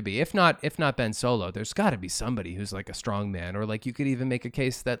 There have to be. If not Ben Solo, there's got to be somebody who's like a strong man, or like you could even make a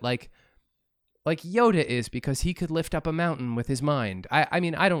case that like Yoda is, because he could lift up a mountain with his mind. I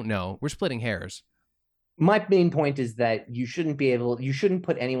mean, I don't know. We're splitting hairs. My main point is that you shouldn't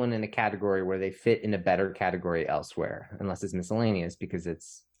put anyone in a category where they fit in a better category elsewhere, unless it's miscellaneous, because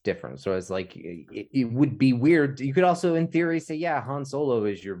it's different. So it's like, it would be weird. You could also, in theory, say, yeah, Han Solo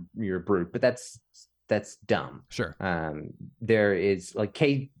is your brute, but that's dumb. Sure. There is like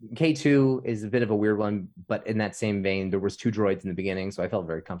K2 is a bit of a weird one, but in that same vein, there was 2 droids in the beginning, so I felt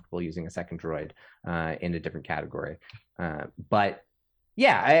very comfortable using a second droid in a different category. But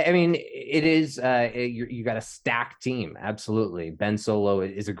yeah, I mean, it is you got a stacked team. Absolutely. Ben Solo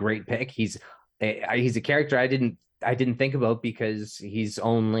is a great pick. He's a character I didn't think about because he's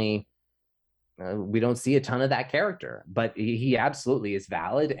only we don't see a ton of that character, but he absolutely is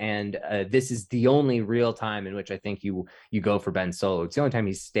valid. And this is the only real time in which I think you go for Ben Solo. It's the only time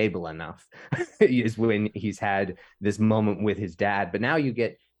he's stable enough is when he's had this moment with his dad. But now you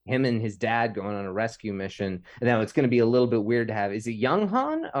get him and his dad going on a rescue mission. And now it's going to be a little bit weird to have. Is it young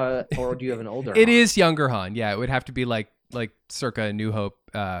Han or do you have an older It Han? is younger Han. Yeah, it would have to be like circa New Hope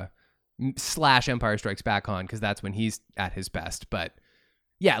 / Empire Strikes Back Han, because that's when he's at his best. But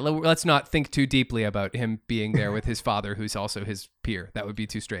yeah, let's not think too deeply about him being there with his father, who's also his peer. That would be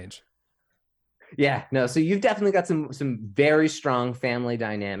too strange. Yeah, no. So you've definitely got some very strong family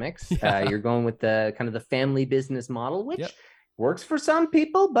dynamics. Yeah. You're going with the kind of the family business model, which works for some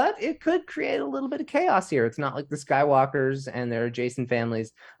people, but it could create a little bit of chaos here. It's not like the Skywalkers and their adjacent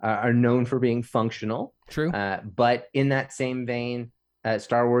families are known for being functional. True. But in that same vein,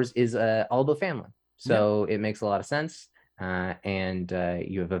 Star Wars is all about family. So it makes a lot of sense. And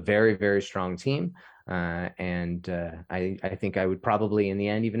you have a very, very strong team. I think I would probably, in the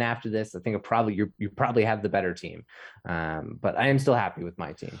end, even after this, I think you probably have the better team. But I am still happy with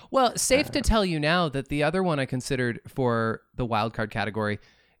my team. Well, safe to tell you now that the other one I considered for the wildcard category,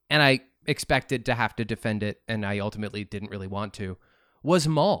 and I expected to have to defend it, and I ultimately didn't really want to, was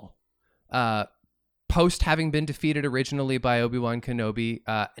Maul. Post having been defeated originally by Obi-Wan Kenobi,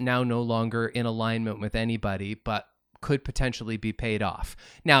 now no longer in alignment with anybody, but could potentially be paid off.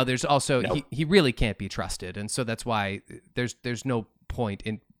 Now, there's also he really can't be trusted, and so that's why there's no point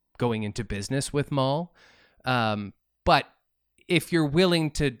in going into business with Maul. But if you're willing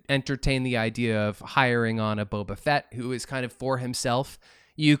to entertain the idea of hiring on a Boba Fett who is kind of for himself,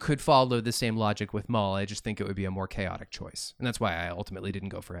 you could follow the same logic with Maul. I just think it would be a more chaotic choice, and that's why I ultimately didn't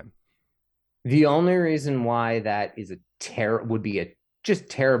go for him. The only reason why that is would be a just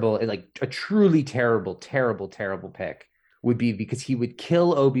terrible, like a truly terrible pick would be because he would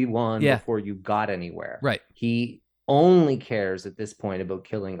kill Obi-Wan before you got anywhere. Right. He only cares at this point about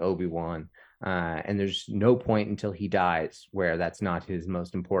killing Obi-Wan. And there's no point until he dies where that's not his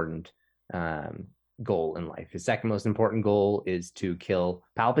most important goal in life. His second most important goal is to kill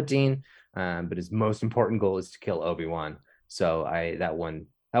Palpatine, but his most important goal is to kill Obi-Wan. So that one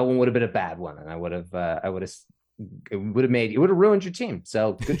would have been a bad one, and it would have ruined your team.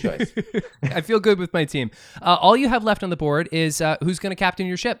 So good choice. I feel good with my team. All you have left on the board is who's going to captain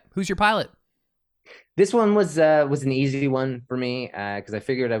your ship? Who's your pilot? This one was an easy one for me because I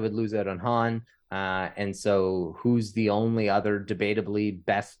figured I would lose out on Han. And so who's the only other debatably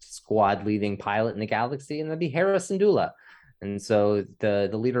best squad leading pilot in the galaxy? And that'd be Hera Syndulla. And so the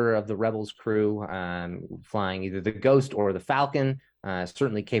leader of the Rebels crew, flying either the Ghost or the Falcon,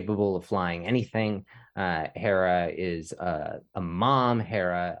 certainly capable of flying anything. Hera is a mom.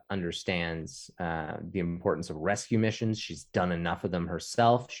 Hera understands the importance of rescue missions. She's done enough of them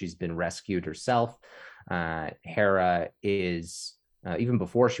herself. She's been rescued herself. Hera is, even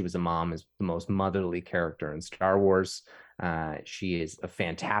before she was a mom, is the most motherly character in Star Wars. She is a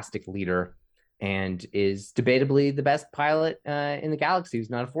fantastic leader and is debatably the best pilot in the galaxy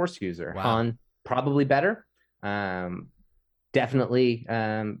who's not a Force user. Wow. Han, probably better. Definitely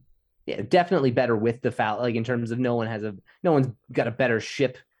better with the Falcon, like in terms of no one's got a better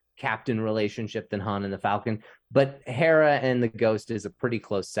ship captain relationship than Han and the Falcon, but Hera and the Ghost is a pretty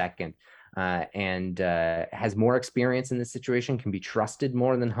close second, and has more experience in this situation, can be trusted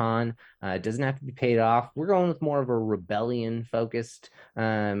more than Han, doesn't have to be paid off. We're going with more of a rebellion focused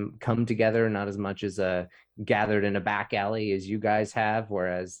come together, not as much as a gathered in a back alley as you guys have,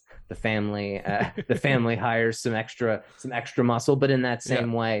 whereas the family hires some extra muscle, but in that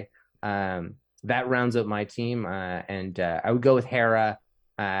same way. That rounds up my team, and I would go with Hera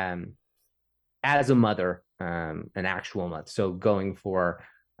as a mother, an actual mother. So going for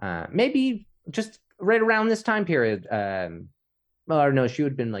maybe just right around this time period. Or no, she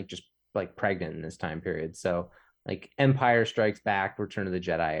would have been just pregnant in this time period. So Empire Strikes Back, Return of the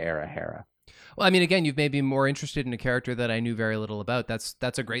Jedi era Hera. Well, I mean, again, you've made me more interested in a character that I knew very little about.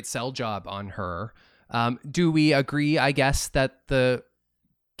 That's a great sell job on her. Do we agree, I guess, that the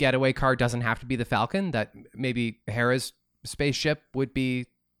getaway car doesn't have to be the Falcon, that maybe Hera's spaceship would be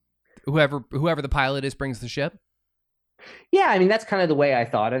whoever the pilot is brings the ship? Yeah, I mean, that's kind of the way I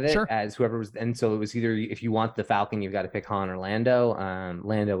thought of it. Sure. As whoever was, and so it was either, if you want the Falcon, you've got to pick Han or Lando.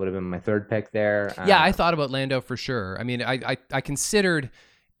 Lando would have been my third pick there. Yeah, I thought about Lando for sure. I mean, I considered,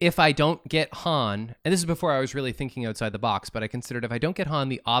 if I don't get Han, and this is before I was really thinking outside the box, but I considered if I don't get Han,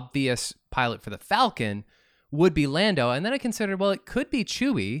 the obvious pilot for the Falcon would be Lando. And then I considered, well, it could be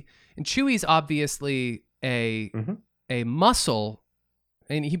Chewie. And Chewie's obviously a muscle,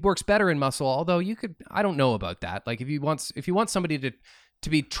 and he works better in muscle, although I don't know about that. If you want somebody to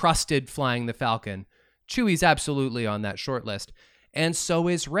be trusted flying the Falcon, Chewie's absolutely on that short list. And so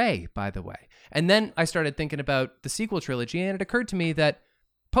is Rey, by the way. And then I started thinking about the sequel trilogy, and it occurred to me that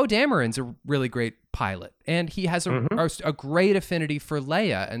Poe Dameron's a really great pilot, and he has a great affinity for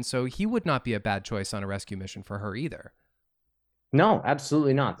Leia, and so he would not be a bad choice on a rescue mission for her either. No,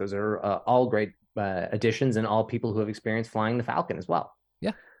 absolutely not. Those are all great additions, and all people who have experience flying the Falcon as well.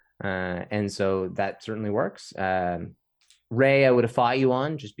 Yeah. And so that certainly works. Rey, I would have fought you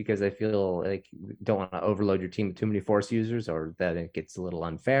on, just because I feel like you don't want to overload your team with too many Force users, or that it gets a little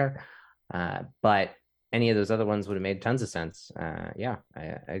unfair. But any of those other ones would have made tons of sense. Yeah,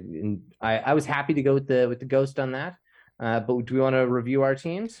 I was happy to go with the Ghost on that. But do we want to review our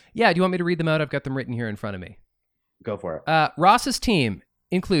teams? Yeah, do you want me to read them out? I've got them written here in front of me. Go for it. Ross's team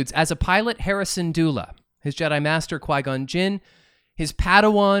includes, as a pilot, Hera Syndulla, his Jedi Master Qui-Gon Jinn, his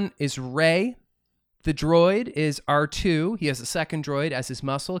Padawan is Rey, the droid is R2. He has a second droid as his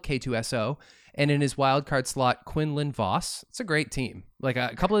muscle, K2SO, and in his wildcard slot, Quinlan Vos. It's a great team.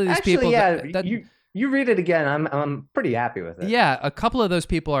 A couple of these people. Yeah, you read it again. I'm pretty happy with it. Yeah, a couple of those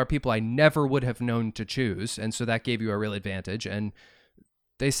people are people I never would have known to choose, and so that gave you a real advantage, and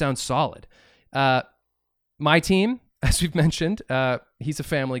they sound solid. My team, as we've mentioned, he's a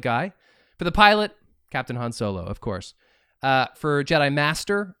family guy. For the pilot, Captain Han Solo, of course. For Jedi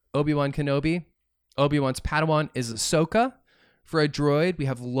Master, Obi-Wan Kenobi. Obi-Wan's Padawan is Ahsoka. For a droid, we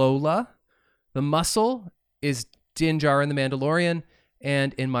have Lola. The muscle is Din Djarin the Mandalorian.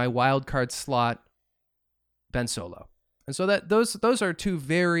 And in my wildcard slot, Ben Solo. And so those are two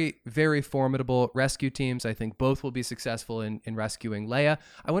very, very formidable rescue teams. I think both will be successful in rescuing Leia.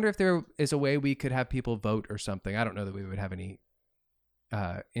 I wonder if there is a way we could have people vote or something. I don't know that we would have any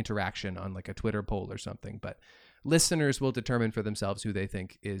interaction on a Twitter poll or something, but listeners will determine for themselves who they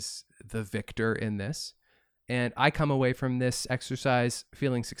think is the victor in this. And I come away from this exercise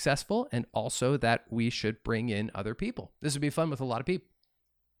feeling successful, and also that we should bring in other people. This would be fun with a lot of people.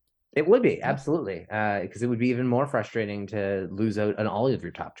 It would be, absolutely, because it would be even more frustrating to lose out on all of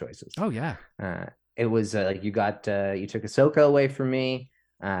your top choices. Oh, yeah. it was like you took Ahsoka away from me,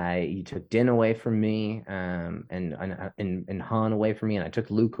 you took Din away from me, and Han away from me, and I took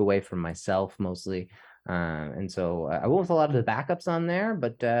Luke away from myself mostly. And so I went with a lot of the backups on there,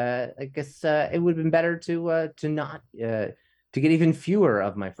 but I guess it would have been better to not to get even fewer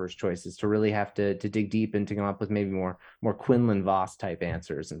of my first choices, to really have to dig deep and to come up with maybe more Quinlan Vos type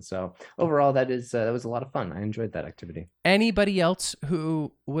answers. And so overall, that was a lot of fun. I enjoyed that activity. Anybody else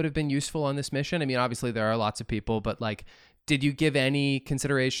who would have been useful on this mission? I mean, obviously there are lots of people, but like, did you give any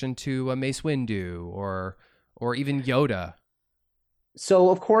consideration to Mace Windu or even Yoda? So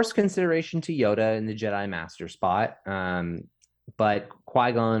of course, consideration to Yoda in the Jedi Master spot. But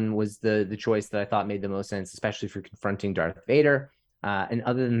Qui-Gon was the choice that I thought made the most sense, especially for confronting Darth Vader. And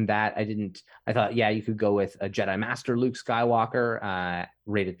other than that, I thought, yeah, you could go with a Jedi Master Luke Skywalker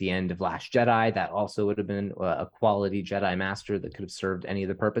right at the end of Last Jedi. That also would have been a quality Jedi Master that could have served any of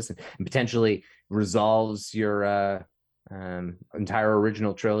the purpose and potentially resolves your entire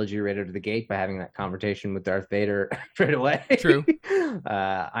original trilogy right out of the gate by having that conversation with Darth Vader right away. True.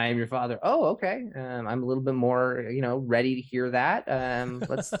 I am your father. Oh, okay. I'm a little bit more, ready to hear that.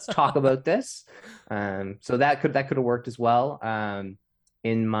 Let's talk about this. So that could have worked as well.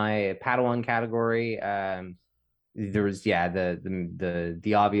 In my Padawan category, there was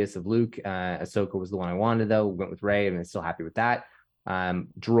the obvious of Luke. Ahsoka was the one I wanted though. We went with Rey, and I'm still happy with that.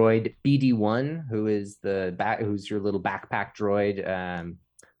 Droid BD1, who's your little backpack droid,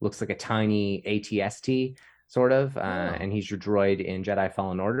 looks like a tiny ATST sort of, and he's your droid in Jedi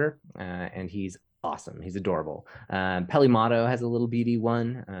Fallen Order, and he's awesome. He's adorable. Peli Motto has a little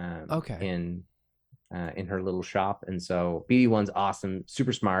BD1 in her little shop, and so BD1's awesome,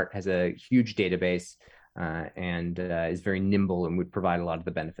 super smart, has a huge database, and is very nimble and would provide a lot of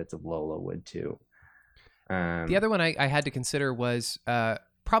the benefits of Lola would too. The other one I had to consider was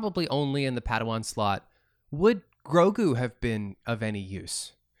probably only in the Padawan slot. Would Grogu have been of any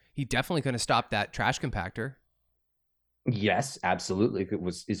use? He definitely couldn't have stopped that trash compactor. Yes, absolutely.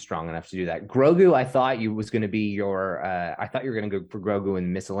 Is strong enough to do that. Grogu, I thought was going to be I thought you were going to go for Grogu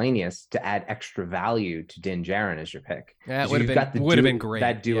in Miscellaneous to add extra value to Din Djarin as your pick. Yeah, would have been great.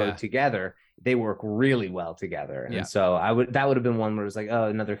 That duo together. They work really well together. And so that would have been one where it was like, oh,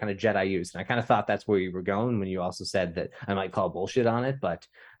 another kind of Jedi use. And I kind of thought that's where you were going when you also said that I might call bullshit on it. But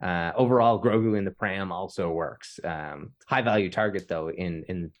overall, Grogu in the Pram also works. High value target, though, in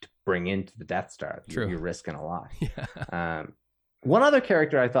to bring into the Death Star. True. You're risking a lot. Yeah. One other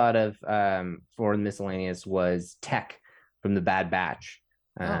character I thought of for Miscellaneous was Tech from the Bad Batch.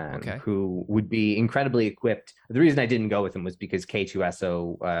 Who would be incredibly equipped. The reason I didn't go with him was because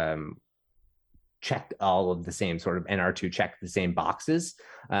K2SO checked all of the same sort of NR2 checked the same boxes.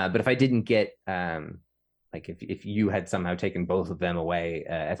 But if I didn't get if you had somehow taken both of them away,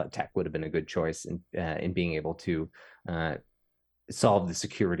 I thought Tech would have been a good choice in being able to solve the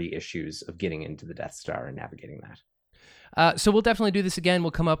security issues of getting into the Death Star and navigating that. So we'll definitely do this again.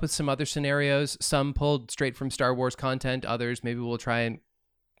 We'll come up with some other scenarios, some pulled straight from Star Wars content, others maybe we'll try and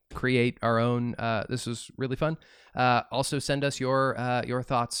create our own. This was really fun. Also send us your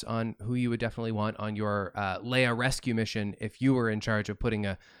thoughts on who you would definitely want on your Leia rescue mission if you were in charge of putting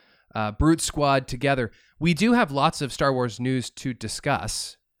a brute squad together. We do have lots of Star Wars news to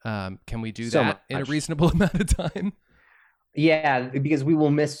discuss. Can we do that in a reasonable amount of time? Yeah, because we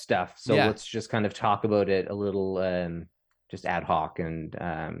will miss stuff. So let's just kind of talk about it a little, just ad hoc. And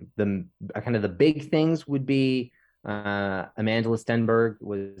the big things would be Amandla Stenberg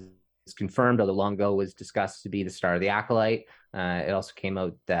was confirmed, although long ago was discussed to be the star of the Acolyte. It also came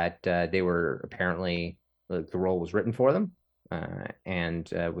out that they were apparently, the role was written for them and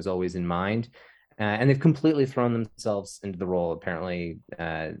was always in mind. And they've completely thrown themselves into the role. Apparently,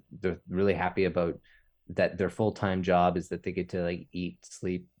 they're really happy about that. Their full-time job is that they get to eat,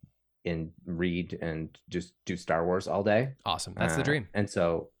 sleep, and read and just do Star Wars all day. Awesome. That's the dream. And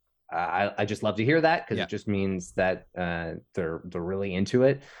so I just love to hear that, because it just means that they're really into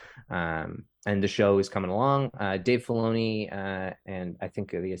it. And the show is coming along. Dave Filoni and I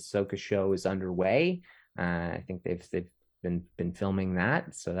think the Ahsoka show is underway. I think they've been filming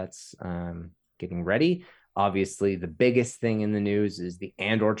that, so that's getting ready. Obviously, the biggest thing in the news is the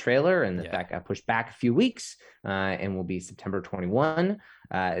Andor trailer, and the fact got pushed back a few weeks and will be September 21.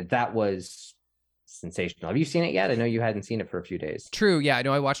 That was sensational. Have you seen it yet? I know you hadn't seen it for a few days. True. Yeah, I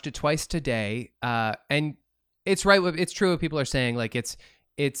know. I watched it twice today, and it's right. It's true what people are saying.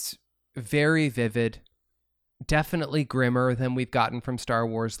 It's very vivid, definitely grimmer than we've gotten from Star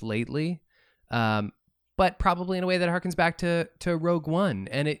Wars lately, but probably in a way that harkens back to Rogue One,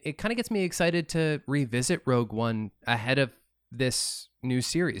 and it kind of gets me excited to revisit Rogue One ahead of this new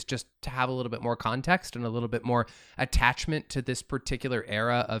series, just to have a little bit more context and a little bit more attachment to this particular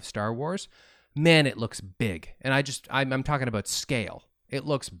era of Star Wars. Man, it looks big. And I'm talking about scale. It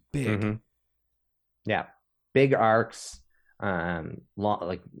looks big. Mm-hmm. Yeah. Big arcs.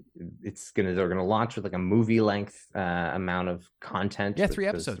 Like they're gonna launch with like a movie length amount of content. Yeah, 3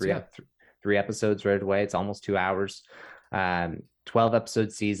 episodes. Three episodes right away. It's almost 2 hours. 12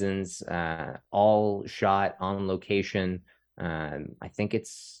 episode seasons, all shot on location. I think I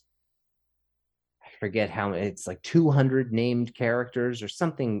forget how it's like 200 named characters or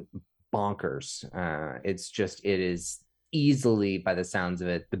something bonkers. It is easily, by the sounds of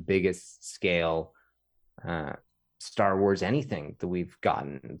it, the biggest scale Star Wars anything that we've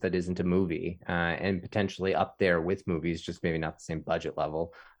gotten that isn't a movie, and potentially up there with movies, just maybe not the same budget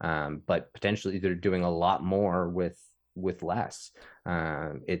level, but potentially they're doing a lot more with less.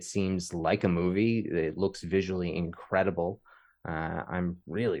 It seems like a movie. It looks visually incredible. I'm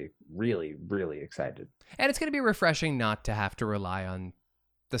really, really, really excited. And it's going to be refreshing not to have to rely on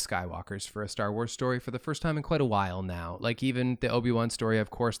the Skywalkers for a Star Wars story for the first time in quite a while now. Like even the Obi-Wan story, of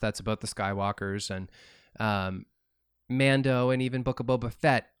course, that's about the Skywalkers, and Mando and even Book of Boba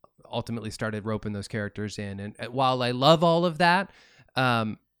Fett ultimately started roping those characters in. And while I love all of that,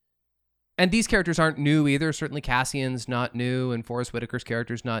 and these characters aren't new either. Certainly Cassian's not new, and Forrest Whitaker's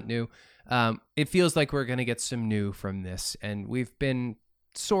character's not new. It feels like we're going to get some new from this, and we've been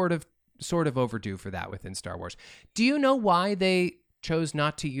sort of overdue for that within Star Wars. Do you know why they chose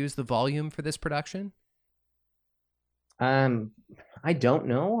not to use the volume for this production? I don't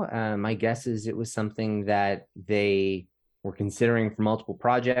know. My guess is it was something that they were considering for multiple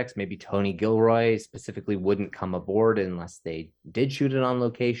projects. Maybe Tony Gilroy specifically wouldn't come aboard unless they did shoot it on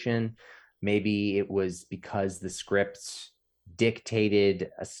location. Maybe it was because the scripts dictated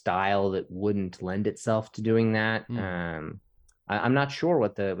a style that wouldn't lend itself to doing that. I'm not sure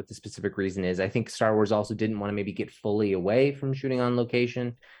what the specific reason is. I think Star Wars also didn't want to maybe get fully away from shooting on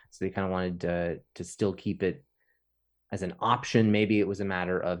location, so they kind of wanted to still keep it as an option. Maybe it was a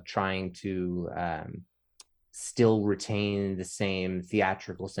matter of trying to still retain the same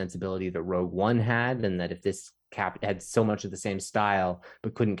theatrical sensibility that Rogue One had, and that if this had so much of the same style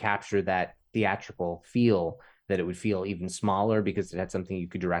but couldn't capture that theatrical feel, that it would feel even smaller because it had something you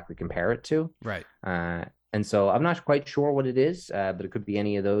could directly compare it to. Right. And so I'm not quite sure what it is, but it could be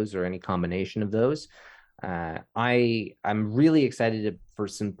any of those or any combination of those. I'm really excited for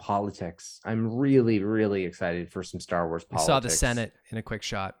some politics. I'm really, really excited for some Star Wars politics. I saw the Senate in a quick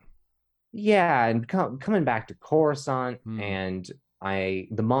shot. Yeah, and coming back to Coruscant and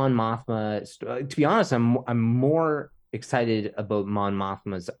the Mon Mothma. To be honest, I'm more excited about Mon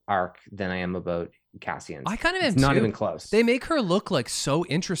Mothma's arc than I am about Cassian's. I kind of am too. Not too. even close. They make her look like so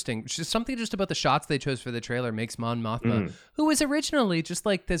interesting. Something just about the shots they chose for the trailer makes Mon Mothma, who was originally just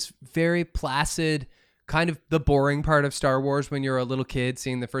like this very placid, kind of the boring part of Star Wars when you're a little kid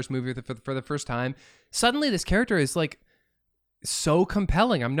seeing the first movie for the first time. Suddenly this character is like so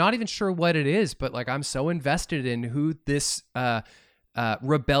compelling. I'm not even sure what it is, but like I'm so invested in who this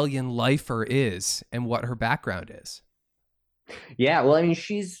rebellion lifer is and what her background is. Yeah, well, I mean,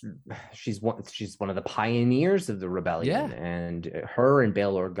 she's one of the pioneers of the rebellion, and her and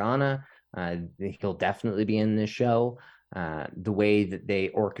Bail Organa, he'll definitely be in this show. The way that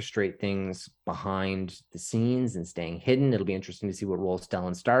they orchestrate things behind the scenes and staying hidden, it'll be interesting to see what role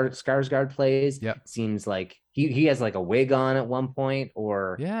Stellan Skarsgård plays. Yep. Seems like he has like a wig on at one point,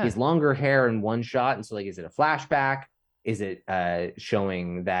 or he has longer hair in one shot, and so like, is it a flashback? Is it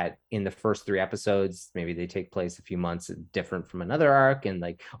showing that in the first 3 episodes, maybe they take place a few months different from another arc, and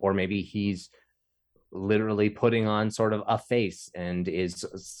like, or maybe he's literally putting on sort of a face and is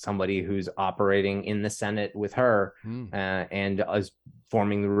somebody who's operating in the Senate with her and is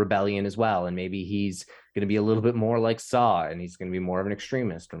forming the rebellion as well. And maybe he's going to be a little bit more like Saw, and he's going to be more of an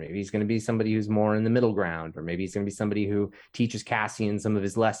extremist, or maybe he's going to be somebody who's more in the middle ground, or maybe he's going to be somebody who teaches Cassian some of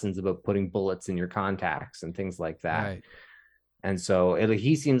his lessons about putting bullets in your contacts and things like that. Right. And so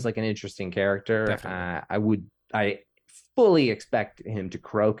he seems like an interesting character. I fully expect him to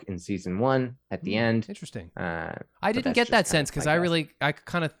croak in season 1 at the end. Interesting. I didn't get that sense because I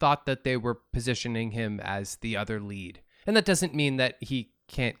kind of thought that they were positioning him as the other lead, and that doesn't mean that he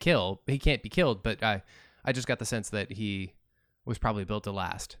can't be killed, but I just got the sense that he was probably built to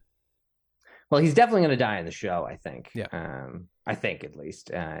last. Well, he's definitely going to die in the show, I think. Yeah. I think at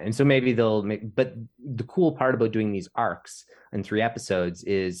least. And so maybe they'll make, but the cool part about doing these arcs in 3 episodes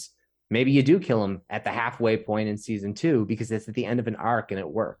is maybe you do kill him at the halfway point in season 2 because it's at the end of an arc and it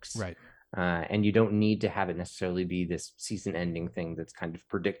works. Right. And you don't need to have it necessarily be this season ending thing that's kind of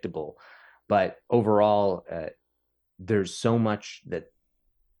predictable. But overall, there's so much that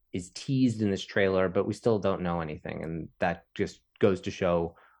is teased in this trailer, but we still don't know anything, and that just goes to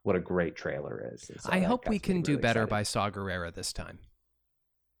show what a great trailer is. So I hope we can do better excited by Saw Gerrera this time.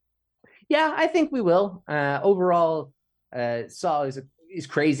 Yeah, I think we will. Overall, Saw is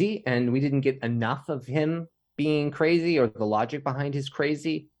crazy, and we didn't get enough of him being crazy or the logic behind his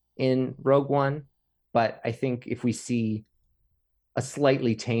crazy in Rogue One. But I think if we see a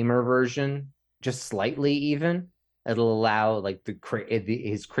slightly tamer version, just slightly even, it'll allow like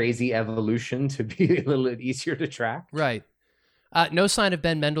his crazy evolution to be a little bit easier to track. Right. No sign of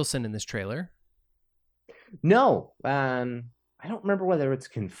Ben Mendelsohn in this trailer. No. I don't remember whether it's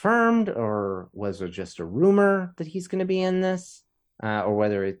confirmed or was it just a rumor that he's going to be in this, or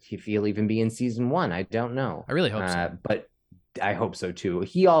whether he'll even be in season 1. I don't know. I really hope so. But I hope so too.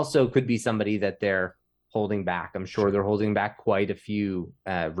 He also could be somebody that they're holding back. I'm sure they're holding back quite a few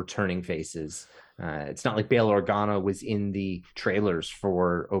returning faces. It's not like Bail Organa was in the trailers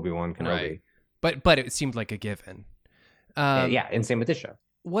for Obi-Wan Kenobi. Right. But it seemed like a given. Yeah, and same with this show.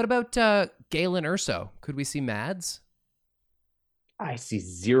 What about Galen Erso? Could we see Mads? I see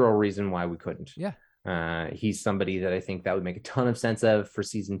zero reason why we couldn't. Yeah. He's somebody that I think that would make a ton of sense of for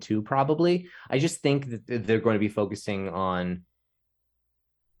season 2, probably. I just think that they're going to be focusing on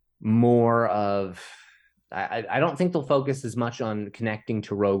more of... I don't think they'll focus as much on connecting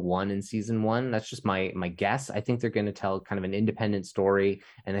to Rogue One in season 1. That's just my guess. I think they're going to tell kind of an independent story,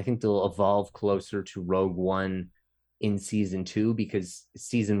 and I think they'll evolve closer to Rogue One in season 2, because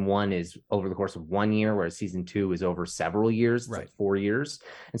season 1 is over the course of 1 year, whereas season 2 is over several years. It's like 4 years.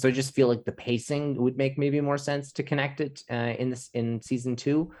 And so I just feel like the pacing would make maybe more sense to connect it in season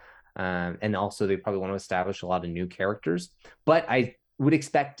 2. And also they probably want to establish a lot of new characters, but I would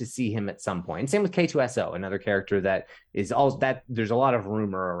expect to see him at some point. And same with K2SO, another character that is all that there's a lot of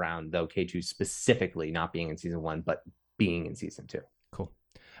rumor around, though, K2 specifically not being in season 1, but being in season 2. Cool.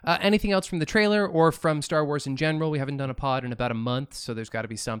 Anything else from the trailer or from Star Wars in general? We haven't done a pod in about a month, so there's got to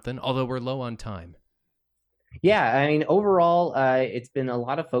be something, although we're low on time. Yeah, I mean, overall, it's been a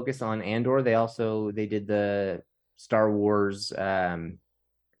lot of focus on Andor. They did the Star Wars,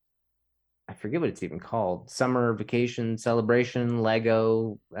 I forget what it's even called, summer vacation celebration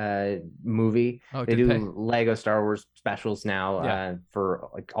Lego movie. They do Lego Star Wars specials now for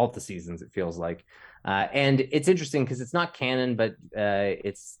like all the seasons, it feels like. And it's interesting because it's not canon, but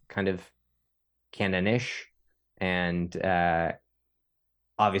it's kind of canon-ish. And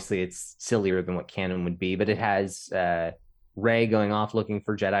obviously it's sillier than what canon would be, but it has Rey going off looking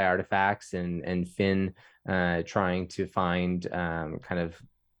for Jedi artifacts and Finn trying to find kind of,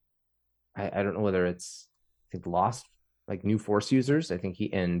 I don't know whether it's, I think, lost, like, new Force users. I think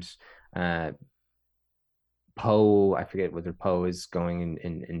he and Poe, I forget whether Poe is going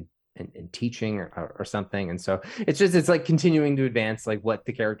and teaching or something. And so it's like continuing to advance like what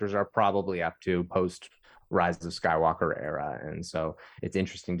the characters are probably up to post Rise of Skywalker era. And so it's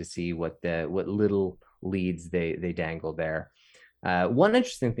interesting to see what little leads they dangle there. One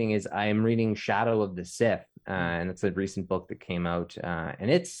interesting thing is I am reading Shadow of the Sith, and it's a recent book that came out, and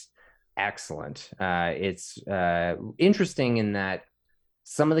it's excellent. It's interesting in that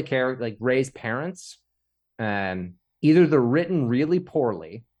some of the characters, like Rey's parents, either they're written really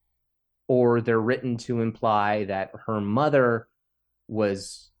poorly or they're written to imply that her mother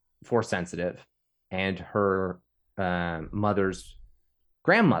was Force sensitive and her mother's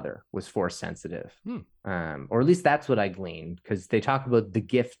grandmother was Force sensitive. Or at least that's what I gleaned, because they talk about the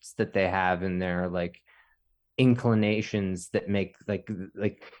gifts that they have in their like inclinations that make like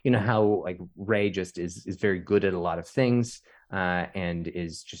you know how like Rey just is very good at a lot of things, and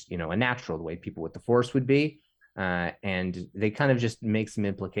is just, you know, a natural, the way people with the Force would be, and they kind of just make some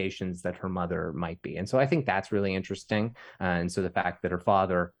implications that her mother might be. And so I think that's really interesting, and so the fact that her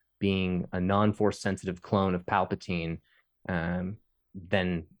father, being a non-Force sensitive clone of Palpatine,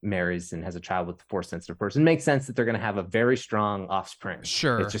 then marries and has a child with the Force sensitive person, makes sense that they're going to have a very strong offspring.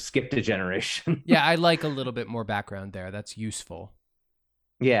 Sure. It's just skipped a generation. Yeah, I like a little bit more background there. That's useful.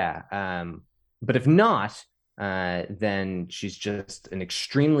 Yeah. But if not, then she's just an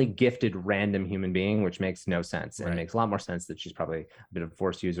extremely gifted random human being, which makes no sense. And it makes a lot more sense that she's probably a bit of a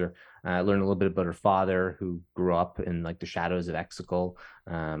Force user. Learned a little bit about her father, who grew up in like the shadows of Exegol.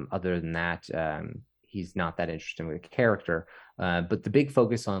 Other than that, he's not that interesting with a character. But the big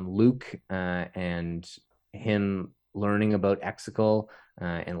focus on Luke, and him learning about Exegol,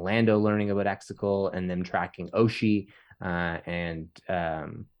 and Lando learning about Exegol, and them tracking Oshi, and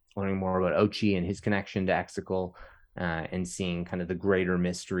learning more about Ochi and his connection to Exegol, and seeing kind of the greater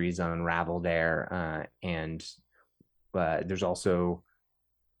mysteries unravel there. And there's also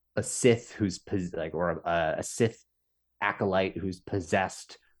a Sith who's like, or a Sith acolyte who's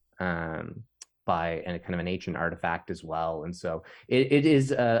possessed by a kind of an ancient artifact as well. And so it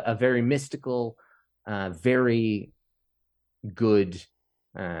is a very mystical, very good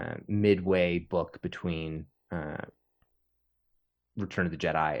midway book between Return of the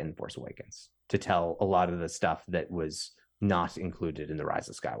Jedi and Force Awakens to tell a lot of the stuff that was not included in the Rise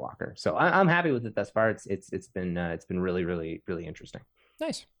of Skywalker. So I'm happy with it thus far. It's been really, really, really interesting.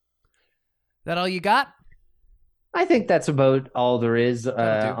 Nice. That all you got? I think that's about all there is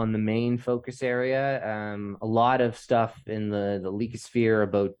on the main focus area. A lot of stuff in the leakosphere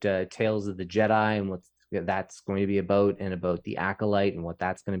about Tales of the Jedi and what that's going to be about, and about the Acolyte and what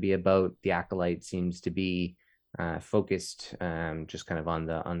that's going to be about. The Acolyte seems to be focused just kind of on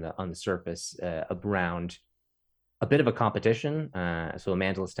the surface around a bit of a competition. So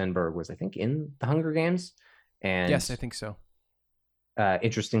Amandla Stenberg was, I think, in the Hunger Games. And yes, I think so.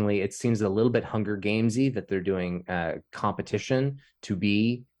 Interestingly, it seems a little bit Hunger Gamesy that they're doing competition to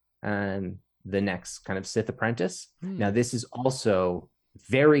be the next kind of Sith apprentice. Now, this is also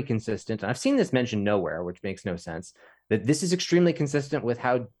very consistent, and I've seen this mentioned nowhere, which makes no sense, that this is extremely consistent with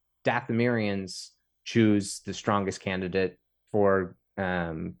how Dathomirians choose the strongest candidate for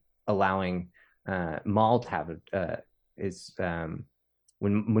allowing Maul to have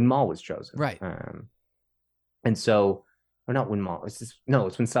when Maul was chosen. Right. And so, or not when Maul, it's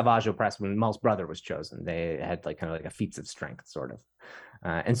when Savage Opress, when Maul's brother was chosen, they had like kind of like a feats of strength sort of.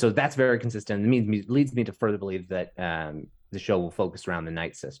 And so that's very consistent. It leads me to further believe that the show will focus around the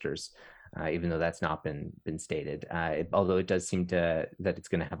Night Sisters, even though that's not been stated. Although it does seem that it's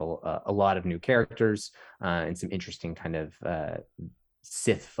going to have a lot of new characters and some interesting kind of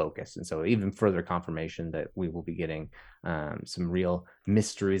Sith focus. And so even further confirmation that we will be getting some real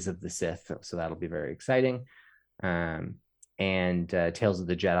mysteries of the Sith. So that'll be very exciting. And Tales of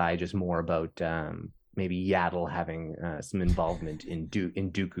the Jedi, just more about maybe Yaddle having some involvement in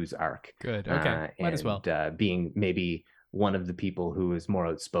Dooku's arc. Good. Okay. Might as well. Being maybe one of the people who is more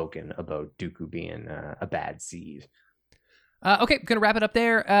outspoken about Dooku being a bad seed. Okay, going to wrap it up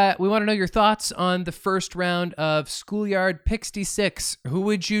there. We want to know your thoughts on the first round of Schoolyard Pixty 6. Who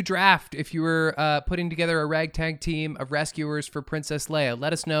would you draft if you were putting together a ragtag team of rescuers for Princess Leia?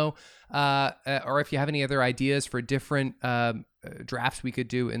 Let us know. Or if you have any other ideas for different drafts we could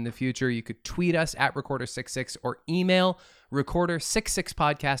do in the future, you could tweet us at Recorder66 or email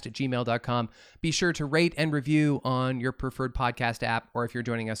recorder66podcast@gmail.com. Be sure to rate and review on your preferred podcast app, or if you're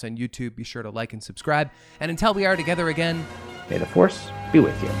joining us on YouTube, be sure to like and subscribe. And until we are together again, may the Force be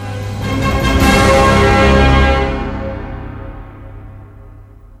with you.